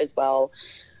website as well.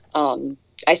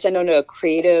 I send out a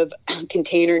creative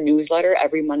container newsletter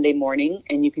every Monday morning,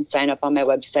 and you can sign up on my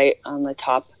website on the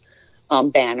top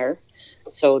banner.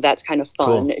 So that's kind of fun.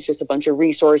 Cool. It's just a bunch of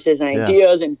resources and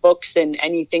ideas and books and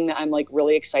anything that I'm like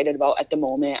really excited about at the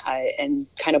moment. And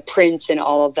kind of prints and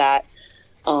all of that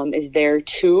is there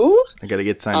too. I got to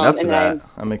get signed up for that.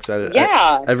 I'm excited.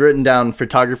 Yeah. I've written down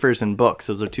photographers and books.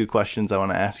 Those are 2 questions I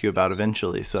want to ask you about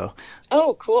eventually. So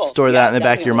cool. Store that in the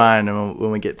back of your mind. And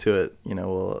when we get to it, you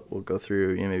know, we'll go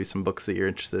through, you know, maybe some books that you're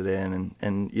interested in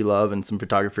and you love, and some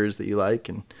photographers that you like,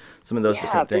 and some of those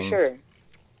different things.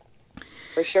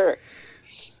 For sure.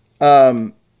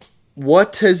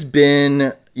 What has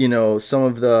been, you know, some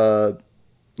of the,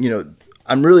 you know,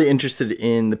 I'm really interested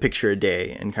in the picture a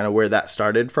day and kind of where that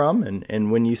started from,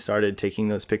 and when you started taking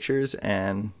those pictures,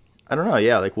 and I don't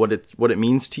know, like what it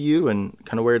means to you and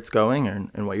kind of where it's going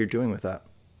and what you're doing with that.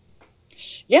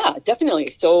 Yeah, definitely.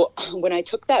 So when I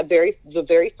took the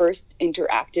very first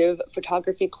interactive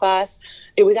photography class,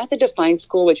 it was at the Define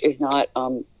School, which is not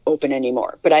open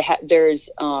anymore. But there's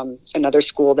another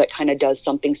school that kind of does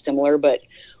something similar. But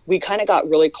we kind of got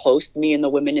really close, me and the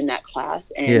women in that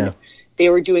class, and they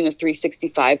were doing a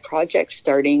 365 project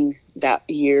starting that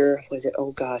year. Was it?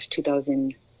 Oh gosh,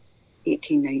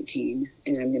 2018, 19,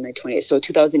 and I'm in my 20s. So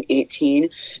 2018,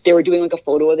 they were doing like a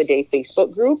photo of the day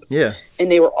Facebook group. Yeah. And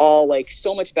they were all like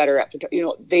so much better at,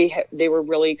 they were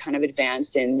really kind of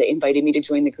advanced, and they invited me to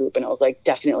join the group, and I was like,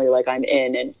 definitely, like, I'm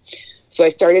in. And so I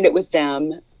started it with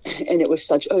them, and it was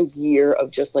such a year of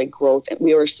just like growth. And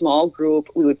we were a small group.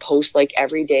 We would post like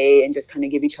every day and just kind of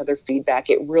give each other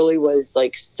feedback. It really was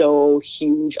like so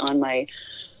huge on my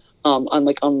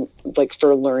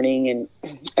for learning and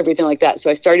everything like that. So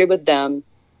I started with them.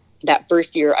 That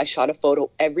first year I shot a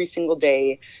photo every single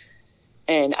day,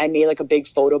 and I made like a big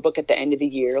photo book at the end of the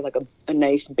year, like a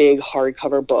nice big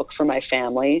hardcover book for my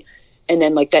family. And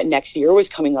then like that next year was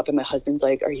coming up, and my husband's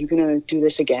like, are you going to do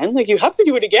this again? Like, you have to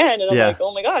do it again. And I'm like,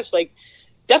 oh my gosh, like,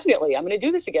 definitely, I'm going to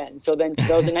do this again. So then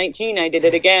 2019, I did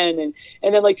it again. And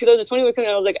then like 2020 was coming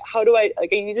out, I was like, how do I,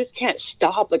 like, you just can't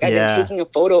stop. Like, I've been taking a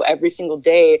photo every single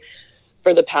day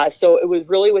for the past. So it was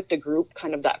really with the group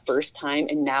kind of that first time.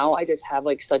 And now I just have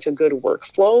like such a good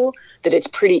workflow that it's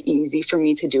pretty easy for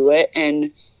me to do it.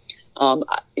 And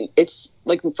it's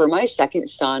like for my second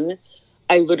son,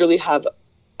 I literally have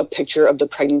a picture of the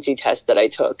pregnancy test that I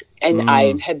took. And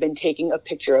I have been taking a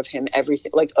picture of him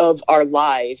of our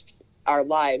lives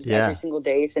every single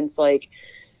day since like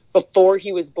before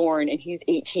he was born, and he's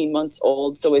 18 months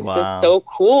old. So it's just so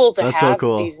cool to have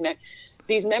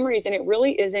these memories. And it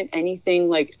really isn't anything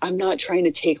like, I'm not trying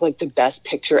to take like the best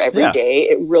picture every day.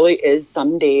 It really is.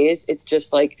 Some days it's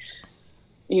just like,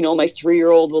 my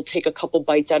 3-year-old will take a couple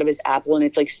bites out of his apple, and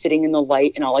it's like sitting in the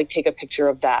light, and I'll like take a picture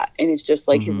of that. And it's just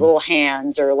like his little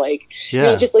hands, or like,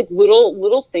 just like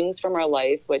little things from our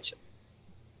life, which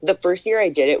the first year I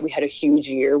did it, we had a huge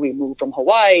year. We moved from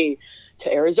Hawaii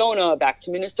to Arizona, back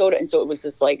to Minnesota. And so it was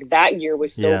just like, that year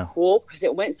was so cool because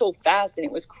it went so fast and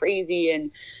it was crazy.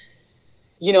 And,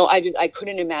 I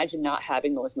couldn't imagine not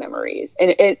having those memories.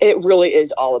 And it really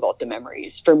is all about the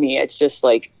memories. For me, it's just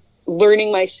like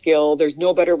learning my skill. There's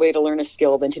no better way to learn a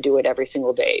skill than to do it every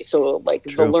single day. So like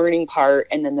the learning part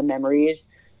and then the memories,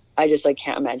 I just like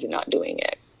can't imagine not doing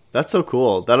it. That's so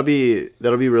cool. That'll be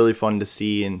really fun to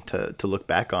see and to look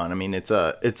back on. I mean, it's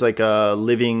like a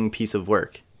living piece of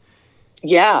work.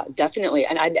 Yeah, definitely.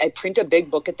 And I print a big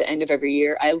book at the end of every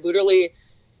year. I literally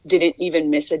didn't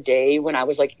even miss a day when I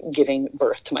was like giving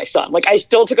birth to my son. Like, I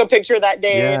still took a picture that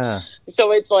day. Yeah.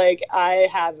 So it's like I'm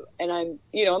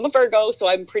a Virgo, so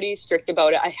I'm pretty strict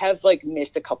about it. I have like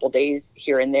missed a couple days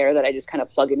here and there that I just kind of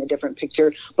plug in a different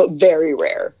picture, but very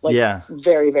rare. Like,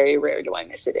 very, very rare do I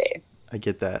miss a day. I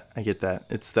get that.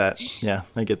 It's that. Yeah,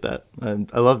 I get that.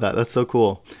 I love that. That's so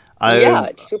cool.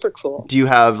 It's super cool. Do you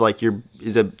have like your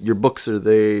books, are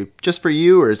they just for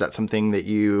you, or is that something that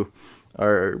you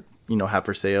are, have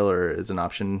for sale or is an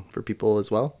option for people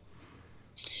as well?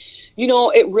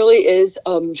 It really is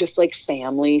just like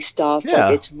family stuff. Yeah.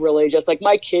 Like, it's really just like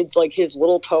my kids, like his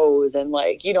little toes and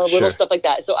like, little stuff like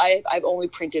that. So I've only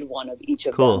printed one of each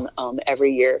of them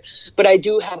every year. But I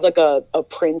do have like a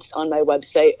print on my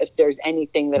website. If there's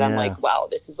anything that I'm like, wow,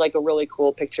 this is like a really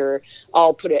cool picture,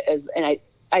 I'll put it as, and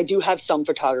I do have some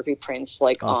photography prints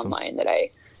like online that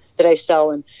I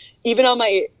sell. And even on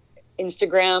my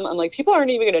Instagram, I'm like, people aren't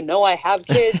even going to know I have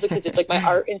kids because it's like my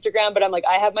art Instagram, but I'm like,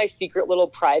 I have my secret little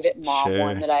private mom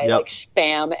one that I like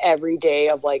spam every day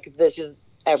of like, this is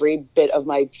every bit of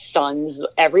my son's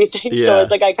everything. So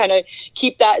it's like, I kind of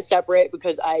keep that separate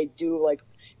because I do like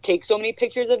take so many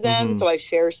pictures of them. So I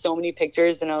share so many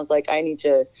pictures, and I was like, I need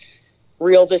to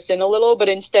reel this in a little, but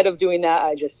instead of doing that,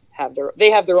 I just they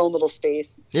have their own little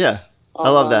space. Yeah. I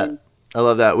love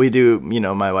that. We do,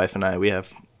 my wife and I, we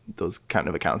have those kind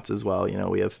of accounts as well.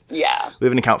 We have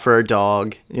an account for our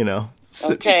dog,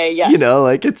 Okay, yeah.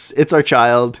 Like it's our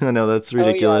child. I know that's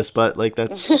ridiculous, but like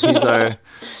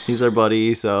he's our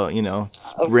buddy. So,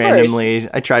 it's randomly,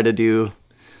 I try to do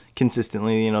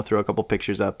consistently, throw a couple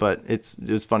pictures up, but it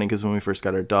was funny because when we first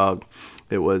got our dog,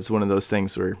 it was one of those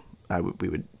things where we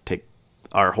would take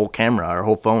our whole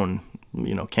phone,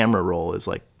 camera roll is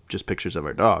like just pictures of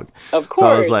our dog. Of course.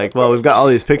 So I was like, well, we've got all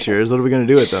these pictures. What are we going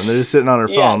to do with them? They're just sitting on our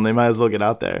phone. They might as well get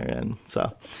out there. And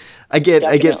so I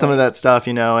get some of that stuff,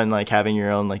 and like having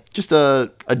your own, like just a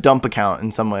dump account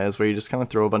in some ways where you just kind of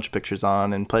throw a bunch of pictures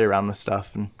on and play around with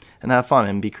stuff and have fun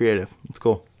and be creative. It's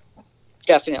cool.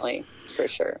 Definitely. For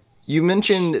sure. You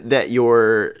mentioned that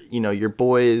your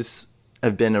boys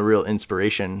have been a real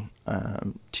inspiration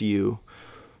to you.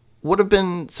 What have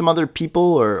been some other people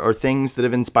or things that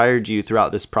have inspired you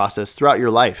throughout this process, throughout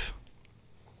your life?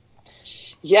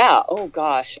 Yeah. Oh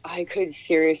gosh. I could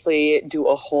seriously do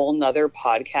a whole nother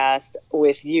podcast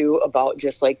with you about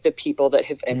just like the people that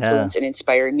have influenced and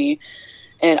inspired me.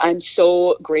 And I'm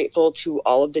so grateful to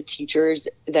all of the teachers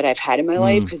that I've had in my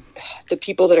life, because the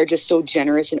people that are just so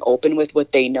generous and open with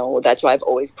what they know. That's why I've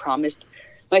always promised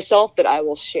myself that I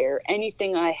will share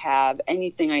anything I have,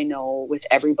 anything I know with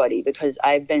everybody, because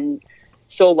I've been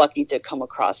so lucky to come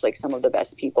across like some of the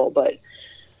best people. But,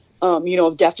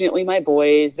 definitely my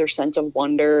boys, their sense of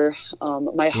wonder.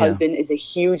 My husband is a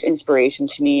huge inspiration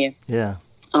to me. Yeah.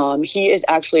 He is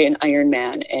actually an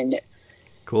Ironman, and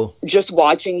cool. Just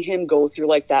watching him go through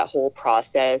like that whole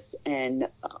process and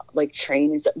like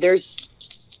train,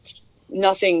 there's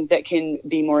nothing that can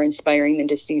be more inspiring than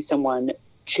to see someone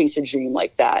chase a dream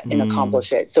like that and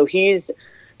accomplish it. So he's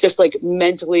just like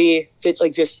mentally fit,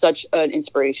 like just such an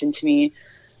inspiration to me.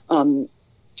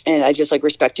 And I just like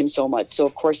respect him so much. So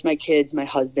of course my kids, my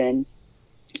husband,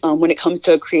 when it comes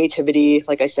to creativity,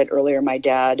 like I said earlier, my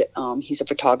dad, he's a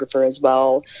photographer as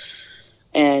well.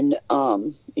 And,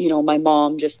 my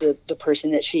mom, just the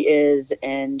person that she is,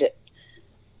 and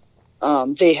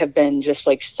they have been just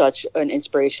like such an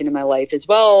inspiration in my life as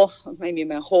well. I mean,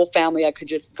 my whole family, I could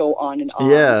just go on and on.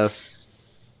 Yeah.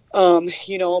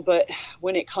 But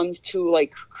when it comes to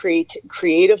like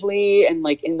creatively and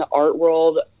like in the art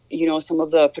world, some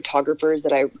of the photographers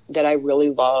that I really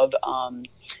love,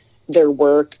 their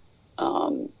work,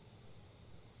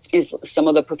 is some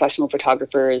of the professional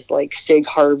photographers like Sig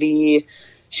Harvey.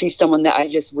 She's someone that I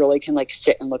just really can like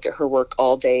sit and look at her work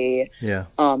all day. Yeah.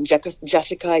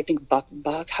 Jessica, I think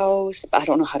Buckhouse. I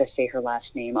don't know how to say her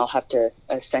last name. I'll have to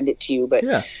send it to you. But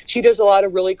she does a lot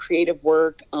of really creative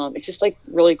work. It's just like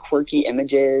really quirky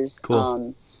images.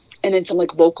 Cool. And then some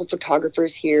like local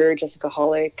photographers here, Jessica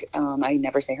Hollick. I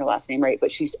never say her last name right,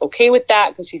 but she's okay with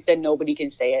that because she said nobody can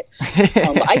say it.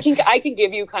 But I can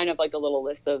give you kind of like a little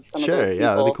list of some of those people.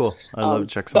 Yeah, that'd be cool. I'd love to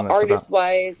check some of that stuff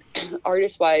out.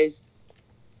 Artist wise,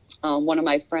 one of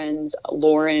my friends,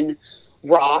 Lauren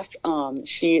Roth,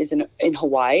 she is in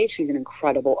Hawaii. She's an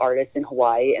incredible artist in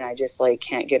Hawaii, and I just like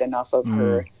can't get enough of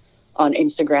her on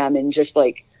Instagram, and just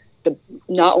like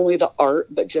not only the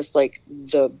art, but just like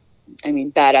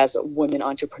badass woman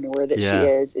entrepreneur that she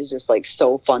is just like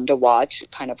so fun to watch,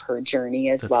 kind of her journey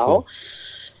as well.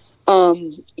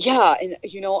 Cool. And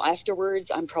afterwards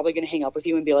I'm probably going to hang up with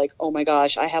you and be like, oh my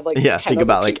gosh, I have like think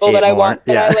about like people that I want,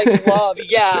 that I like love.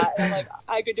 Yeah. And I'm like,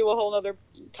 I could do a whole nother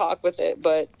talk with it,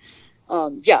 but,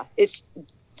 it's,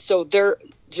 so they're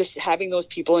just having those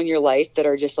people in your life that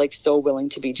are just like so willing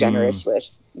to be generous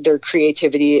with their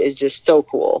creativity is just so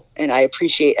cool. And I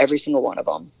appreciate every single one of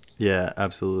them. Yeah,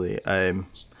 absolutely. I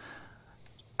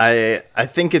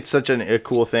think it's such a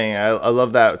cool thing. I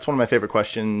love that. It's one of my favorite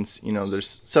questions.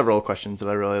 There's several questions that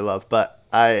I really love, but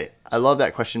I love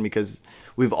that question because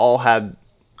we've all had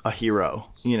a hero,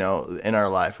 in our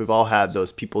life. We've all had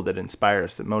those people that inspire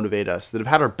us, that motivate us, that have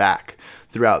had our back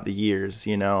throughout the years,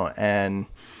 and,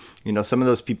 some of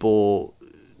those people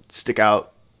stick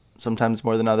out sometimes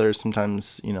more than others.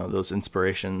 Sometimes, those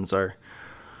inspirations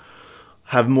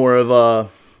have more of a,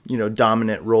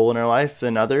 dominant role in our life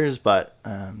than others, but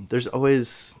there's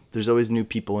always new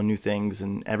people and new things,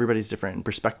 and everybody's different, and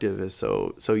perspective is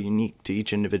so unique to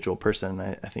each individual person.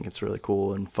 I think it's really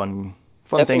cool and fun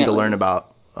thing to learn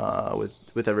about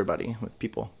with everybody, with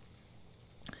people.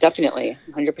 Definitely,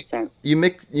 100%.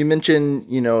 You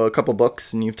mentioned a couple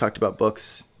books, and you've talked about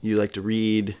books you like to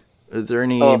read. Is there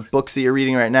any books that you're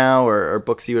reading right now, or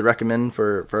books you would recommend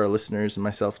for our listeners and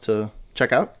myself to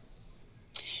check out?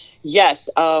 Yes.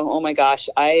 Oh my gosh.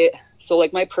 So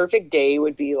like my perfect day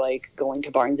would be like going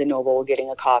to Barnes and Noble, getting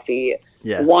a coffee,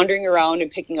 wandering around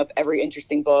and picking up every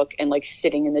interesting book and like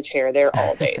sitting in the chair there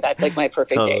all day. That's like my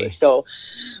perfect day. So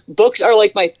books are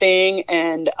like my thing,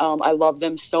 and I love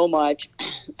them so much.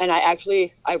 And I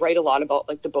write a lot about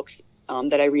like the books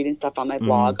that I read and stuff on my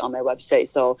blog, on my website.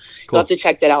 So you'll have to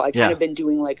check that out. I've kind of been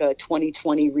doing like a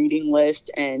 2020 reading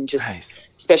list, and just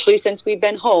especially since we've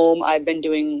been home, I've been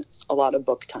doing a lot of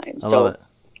book time. I love it.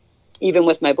 Even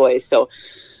with my boys. So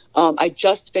I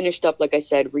just finished up, like I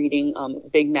said, reading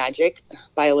Big Magic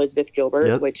by Elizabeth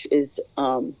Gilbert, which is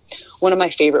one of my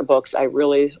favorite books. I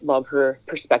really love her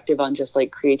perspective on just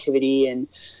like creativity, and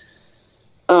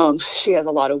she has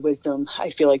a lot of wisdom, I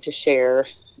feel like, to share,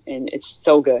 and it's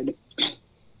so good.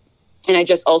 And I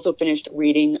just also finished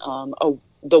reading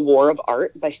The War of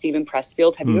Art by Stephen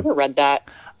Pressfield. Have you ever read that?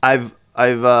 I've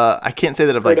I can't say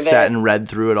that I've Heard like of sat it? and read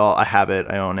through it all. I have it.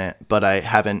 I own it, but I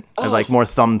haven't. I've like more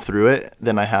thumbed through it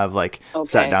than I have like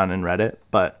sat Okay. down and read it.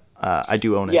 But I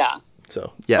do own it. Yeah.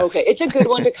 So yes. Okay, it's a good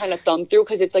one to kind of thumb through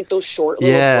because it's like those short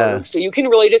little Yeah. blurbs. So you can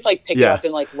really just like pick it Yeah. up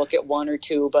and like look at one or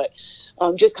two. But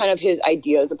just kind of his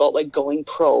ideas about like going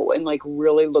pro and like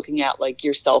really looking at like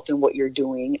yourself and what you're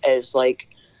doing as like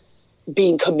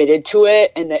being committed to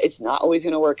it, and that it's not always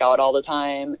going to work out all the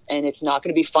time, and it's not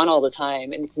going to be fun all the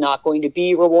time, and it's not going to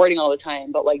be rewarding all the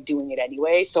time, but like doing it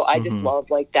anyway. So I just love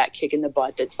like that kick in the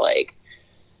butt that's like,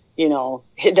 you know,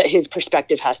 that his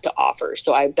perspective has to offer.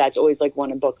 So that's always like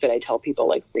one book that I tell people,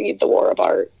 like, read The War of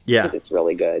Art. Yeah. Because it's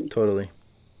really good. Totally.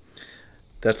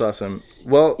 That's awesome.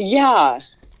 Well, Yeah.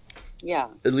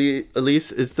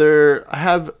 Elyse, is there, I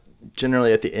have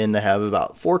generally at the end, I have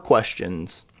about 4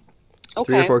 questions.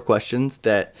 Okay. 3 or 4 questions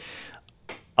that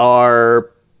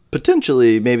are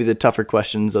potentially maybe the tougher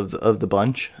questions of the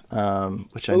bunch,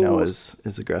 which I know is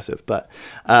aggressive, but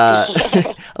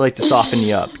I like to soften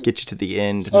you up, get you to the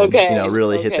end, and then, you know,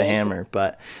 really hit the hammer.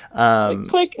 But like,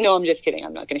 click. No, I'm just kidding.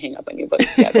 I'm not going to hang up on you, but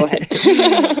yeah, go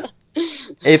ahead.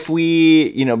 if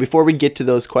we, you know, before we get to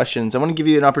those questions, I want to give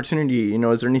you an opportunity. You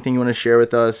know, is there anything you want to share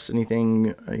with us?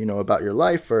 Anything, you know, about your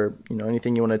life, or, you know,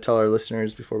 anything you want to tell our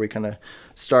listeners before we kind of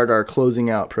start our closing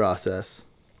out process?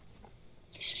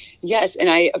 Yes, and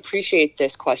I appreciate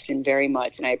this question very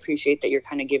much, and I appreciate that you're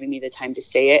kind of giving me the time to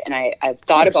say it. And I've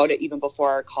thought about it even before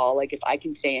our call, like if I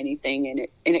can say anything,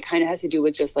 and it kind of has to do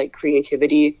with just like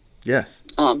creativity. Yes.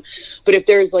 But if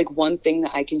there's like one thing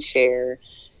that I can share,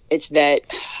 it's that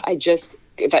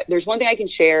there's one thing I can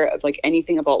share of like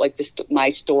anything about like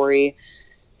my story,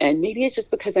 and maybe it's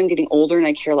just because I'm getting older and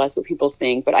I care less what people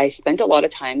think, but I spent a lot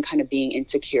of time kind of being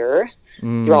insecure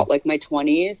throughout like my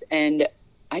 20s, and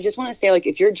I just want to say, like,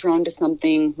 if you're drawn to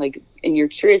something, like, and you're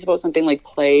curious about something, like,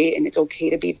 play, and it's okay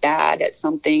to be bad at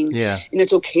something. Yeah. And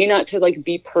it's okay not to, like,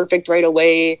 be perfect right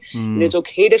away. And it's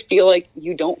okay to feel like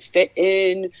you don't fit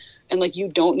in, and, like, you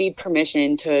don't need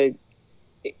permission to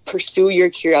pursue your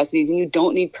curiosities, and you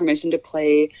don't need permission to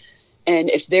play. And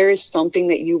if there is something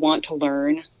that you want to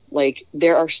learn, like,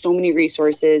 there are so many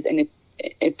resources. And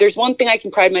if there's one thing I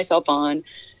can pride myself on,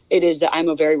 it is that I'm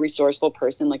a very resourceful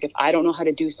person. Like, if I don't know how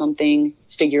to do something,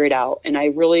 figure it out. And I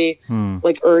really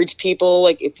like urge people,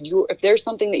 like, if there's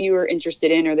something that you are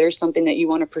interested in, or there's something that you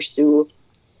want to pursue,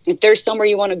 if there's somewhere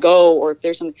you want to go, or if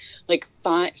there's something, like,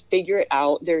 figure it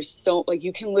out. There's so, like,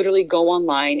 you can literally go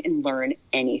online and learn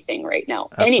anything right now.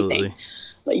 Absolutely. Anything.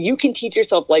 Like, you can teach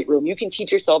yourself Lightroom, you can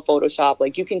teach yourself Photoshop,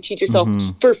 like, you can teach yourself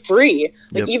for free.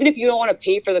 Like, even if you don't want to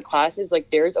pay for the classes, like,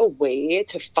 there's a way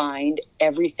to find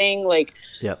everything. Like,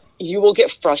 you will get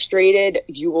frustrated.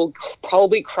 You will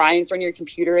probably cry in front of your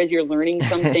computer as you're learning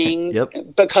something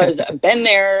because I've been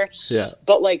there.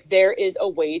 But, like, there is a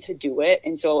way to do it.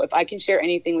 And so if I can share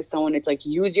anything with someone, it's like,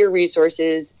 use your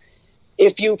resources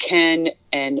if you can,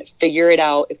 and figure it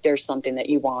out if there's something that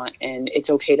you want. And it's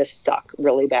okay to suck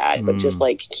really bad, but just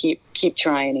like keep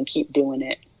trying and keep doing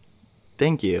it.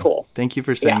 Thank you. Cool. Thank you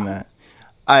for saying that.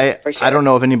 I don't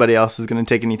know if anybody else is going to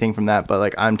take anything from that, but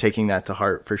like, I'm taking that to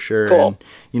heart for sure. Cool. And,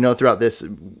 you know, throughout this,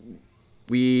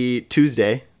 this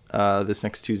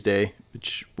next Tuesday,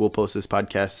 which we'll post this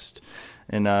podcast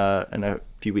in a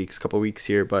few weeks, couple weeks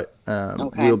here, but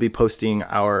we'll be posting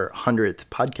our 100th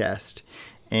podcast.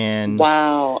 And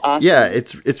wow, awesome. Yeah,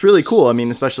 it's really cool. I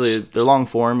mean, especially the long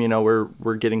form, you know,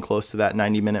 we're getting close to that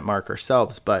 90-minute mark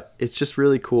ourselves, but it's just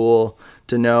really cool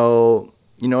to know,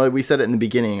 you know, we said it in the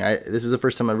beginning, this is the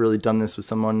first time I've really done this with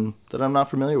someone that I'm not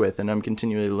familiar with, and I'm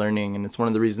continually learning. And it's one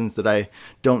of the reasons that I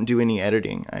don't do any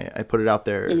editing. I put it out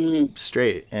there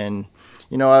straight. And,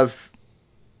 you know, I've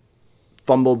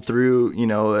fumbled through, you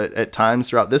know, at times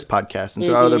throughout this podcast and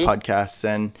throughout other podcasts.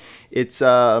 And it's,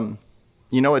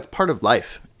 you know, it's part of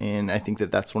life. And I think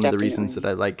that that's one of the reasons that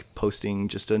I like posting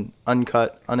just an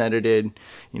uncut, unedited,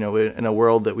 you know, in a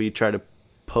world that we try to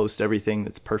post everything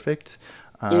that's perfect.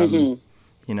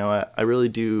 You know, I really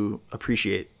do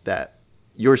appreciate that,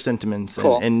 your sentiments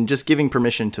and just giving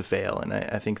permission to fail. And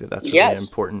I think that that's really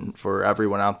important for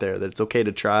everyone out there, that it's okay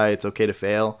to try, it's okay to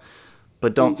fail,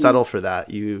 but don't settle for that.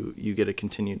 You get to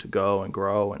continue to go and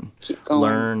grow and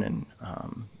learn and,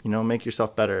 you know, make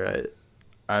yourself better.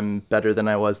 I'm better than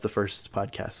I was the first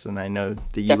podcast. And I know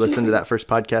that you listened to that first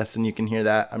podcast and you can hear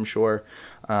that, I'm sure.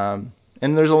 And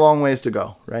there's a long ways to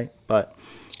go, right? But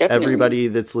everybody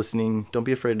that's listening, don't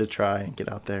be afraid to try and get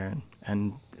out there,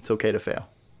 and it's okay to fail.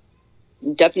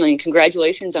 Definitely.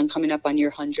 Congratulations on coming up on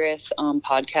your 100th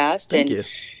podcast. Thank you.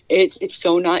 It's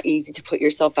so not easy to put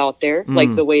yourself out there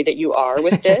like the way that you are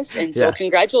with this. And so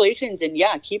congratulations, and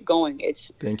keep going.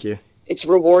 Thank you. it's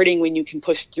rewarding when you can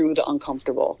push through the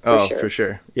uncomfortable. For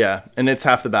sure. Yeah. And it's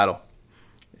half the battle.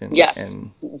 And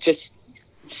just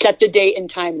set the date and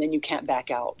time, and then you can't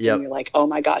back out. Yep. And you're like, oh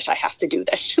my gosh, I have to do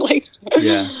this. Like,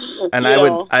 yeah. And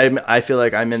I feel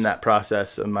like I'm in that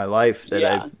process of my life that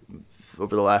I've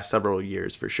over the last several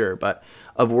years for sure, but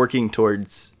of working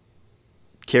towards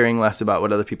caring less about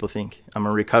what other people think. I'm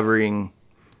a recovering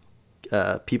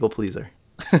people pleaser.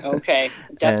 Okay,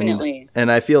 definitely.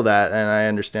 And I feel that, and I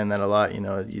understand that a lot.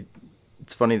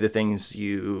 It's funny the things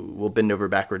you will bend over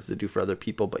backwards to do for other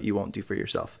people, but you won't do for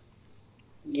yourself.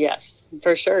 Yes,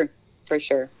 for sure. For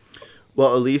sure.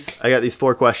 Well, Elyse, I got these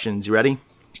 4 questions. You ready?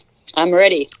 I'm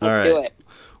ready. Let's do it.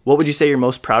 What would you say you're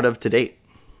most proud of to date?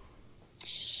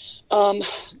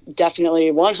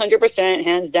 Definitely 100%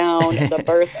 hands down the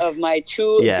birth of my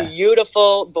 2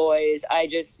 beautiful boys.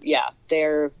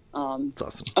 They're that's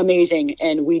awesome. Amazing,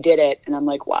 and we did it, and I'm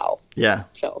like, wow. Yeah.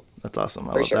 So that's awesome.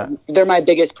 I for love sure. that. They're my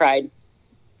biggest pride.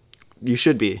 You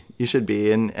should be.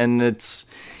 And it's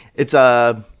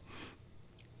a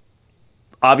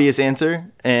obvious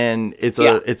answer, and it's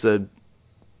a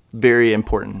very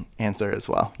important answer as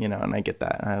well, and I get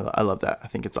that. I love that. I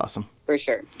think it's awesome. For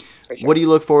sure. What do you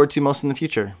look forward to most in the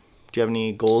future? Do you have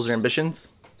any goals or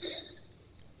ambitions?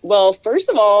 Well, first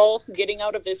of all, getting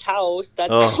out of this house,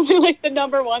 that's probably like the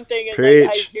number one thing. Is Preach.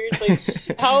 like, I seriously,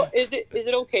 how is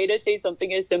it okay to say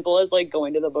something as simple as like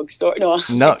going to the bookstore? No,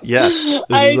 yes,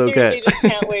 I seriously just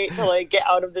can't wait to like get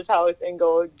out of this house and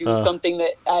go do something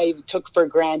that I took for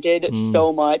granted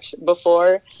so much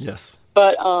before. Yes.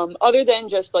 But other than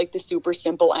just like the super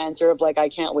simple answer of like I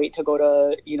can't wait to go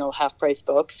to half price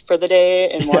books for the day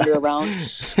and wander around,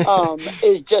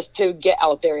 is just to get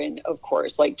out there and of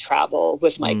course like travel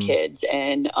with my kids.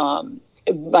 And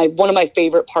one of my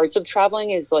favorite parts of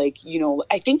traveling is like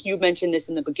I think you mentioned this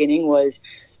in the beginning, was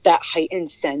that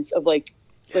heightened sense of like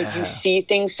you see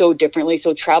things so differently.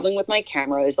 So traveling with my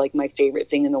camera is like my favorite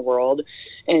thing in the world,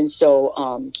 and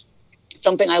so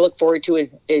something I look forward to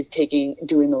is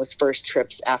doing those first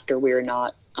trips after we're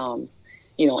not, in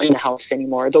the house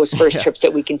anymore. Those first trips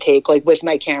that we can take, like with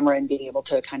my camera, and being able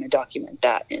to kind of document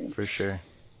that and for sure,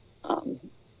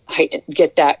 create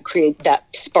that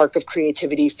spark of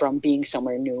creativity from being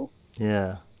somewhere new.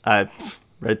 Yeah, I'm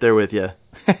right there with you.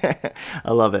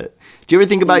 I love it. Do you ever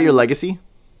think about your legacy?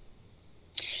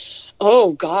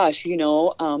 Oh gosh,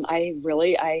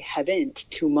 I haven't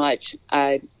too much.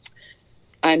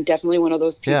 I'm definitely one of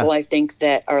those people I think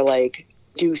that are like,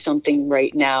 do something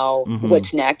right now.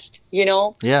 What's next,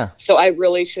 Yeah. So I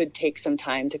really should take some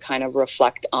time to kind of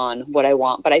reflect on what I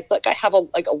want. But I feel like I have a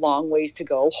long ways to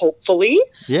go, hopefully.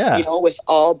 Yeah. With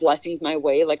all blessings my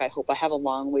way, like I hope I have a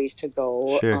long ways to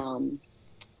go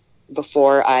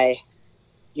before I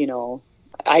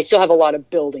still have a lot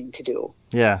of building to do.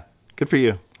 Yeah. Good for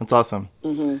you. That's awesome.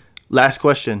 Last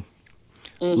question.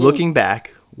 Looking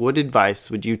back, what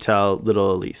advice would you tell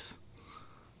little Elyse?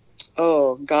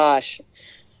 Oh, gosh.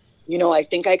 I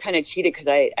think I kind of cheated because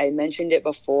I mentioned it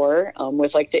before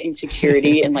with like the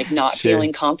insecurity and like not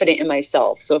feeling confident in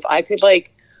myself. So if I could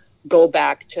like go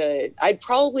back to,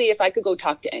 if I could go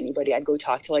talk to anybody, I'd go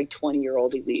talk to like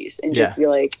 20-year-old Elyse and just be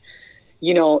like,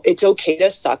 it's okay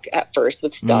to suck at first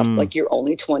with stuff. Like you're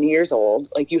only 20 years old.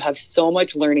 Like you have so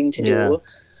much learning to do.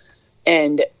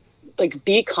 And like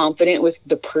be confident with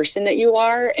the person that you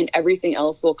are, and everything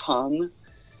else will come.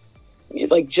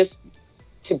 Like just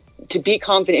to be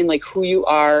confident in like who you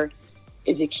are,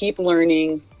 and to keep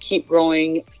learning, keep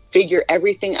growing, figure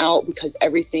everything out, because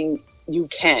everything you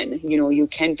can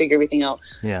figure everything out.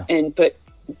 Yeah. But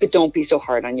don't be so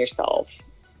hard on yourself.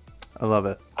 I love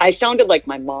it. I sounded like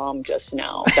my mom just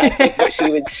now. That's like what she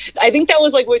would. I think that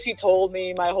was like what she told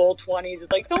me my whole 20s.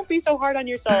 It's like, don't be so hard on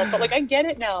yourself. But like, I get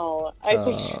it now. I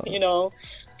think,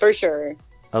 for sure.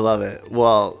 I love it.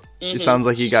 Well, it sounds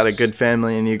like you got a good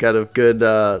family and you got a good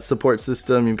support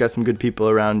system. You've got some good people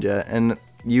around you, and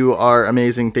you are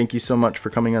amazing. Thank you so much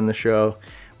for coming on the show.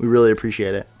 We really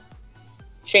appreciate it.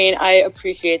 Shane, I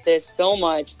appreciate this so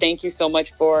much. Thank you so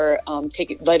much for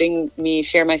letting me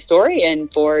share my story,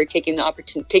 and for taking the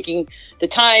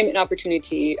time and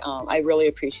opportunity. I really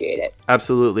appreciate it.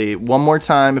 Absolutely. One more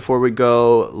time before we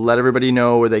go, let everybody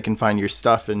know where they can find your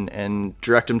stuff and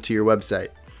direct them to your website.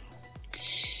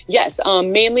 Yes,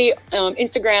 mainly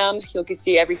Instagram. You can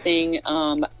see everything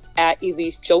at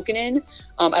Elyse Jokinen.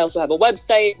 I also have a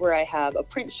website where I have a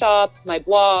print shop, my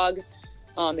blog.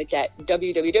 It's at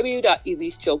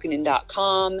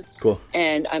www.elysejokinen.com. Cool.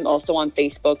 And I'm also on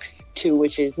Facebook too,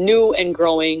 which is new and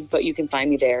growing, but you can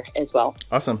find me there as well.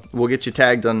 Awesome. We'll get you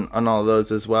tagged on all of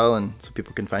those as well, and so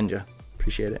people can find you.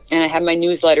 Appreciate it. And I have my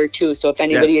newsletter too. So if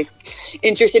anybody is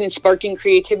interested in sparking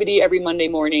creativity, every Monday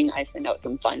morning, I send out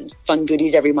some fun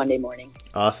goodies every Monday morning.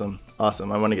 Awesome. I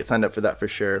want to get signed up for that for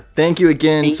sure. Thank you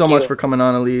again so much for coming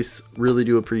on, Elyse. Really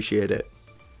do appreciate it.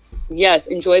 Yes.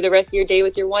 Enjoy the rest of your day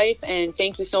with your wife. And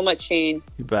thank you so much, Shane.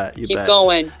 You bet. Keep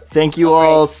going. Thank you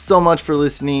all so much for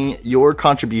listening. Your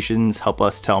contributions help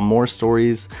us tell more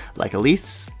stories like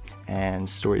Elyse and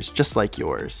stories just like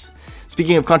yours.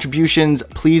 Speaking of contributions,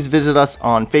 please visit us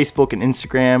on Facebook and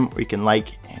Instagram, where you can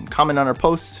like and comment on our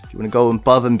posts. If you want to go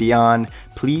above and beyond,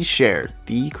 please share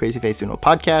the Crazy Face Uno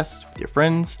podcast with your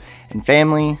friends and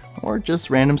family, or just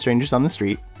random strangers on the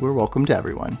street. We're welcome to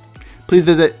everyone. Please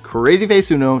visit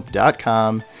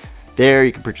crazyfaceuno.com. There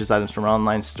you can purchase items from our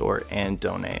online store and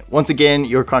donate. Once again,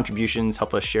 your contributions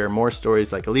help us share more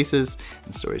stories like Elyse's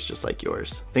and stories just like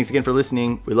yours. Thanks again for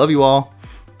listening. We love you all.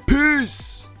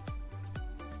 Peace!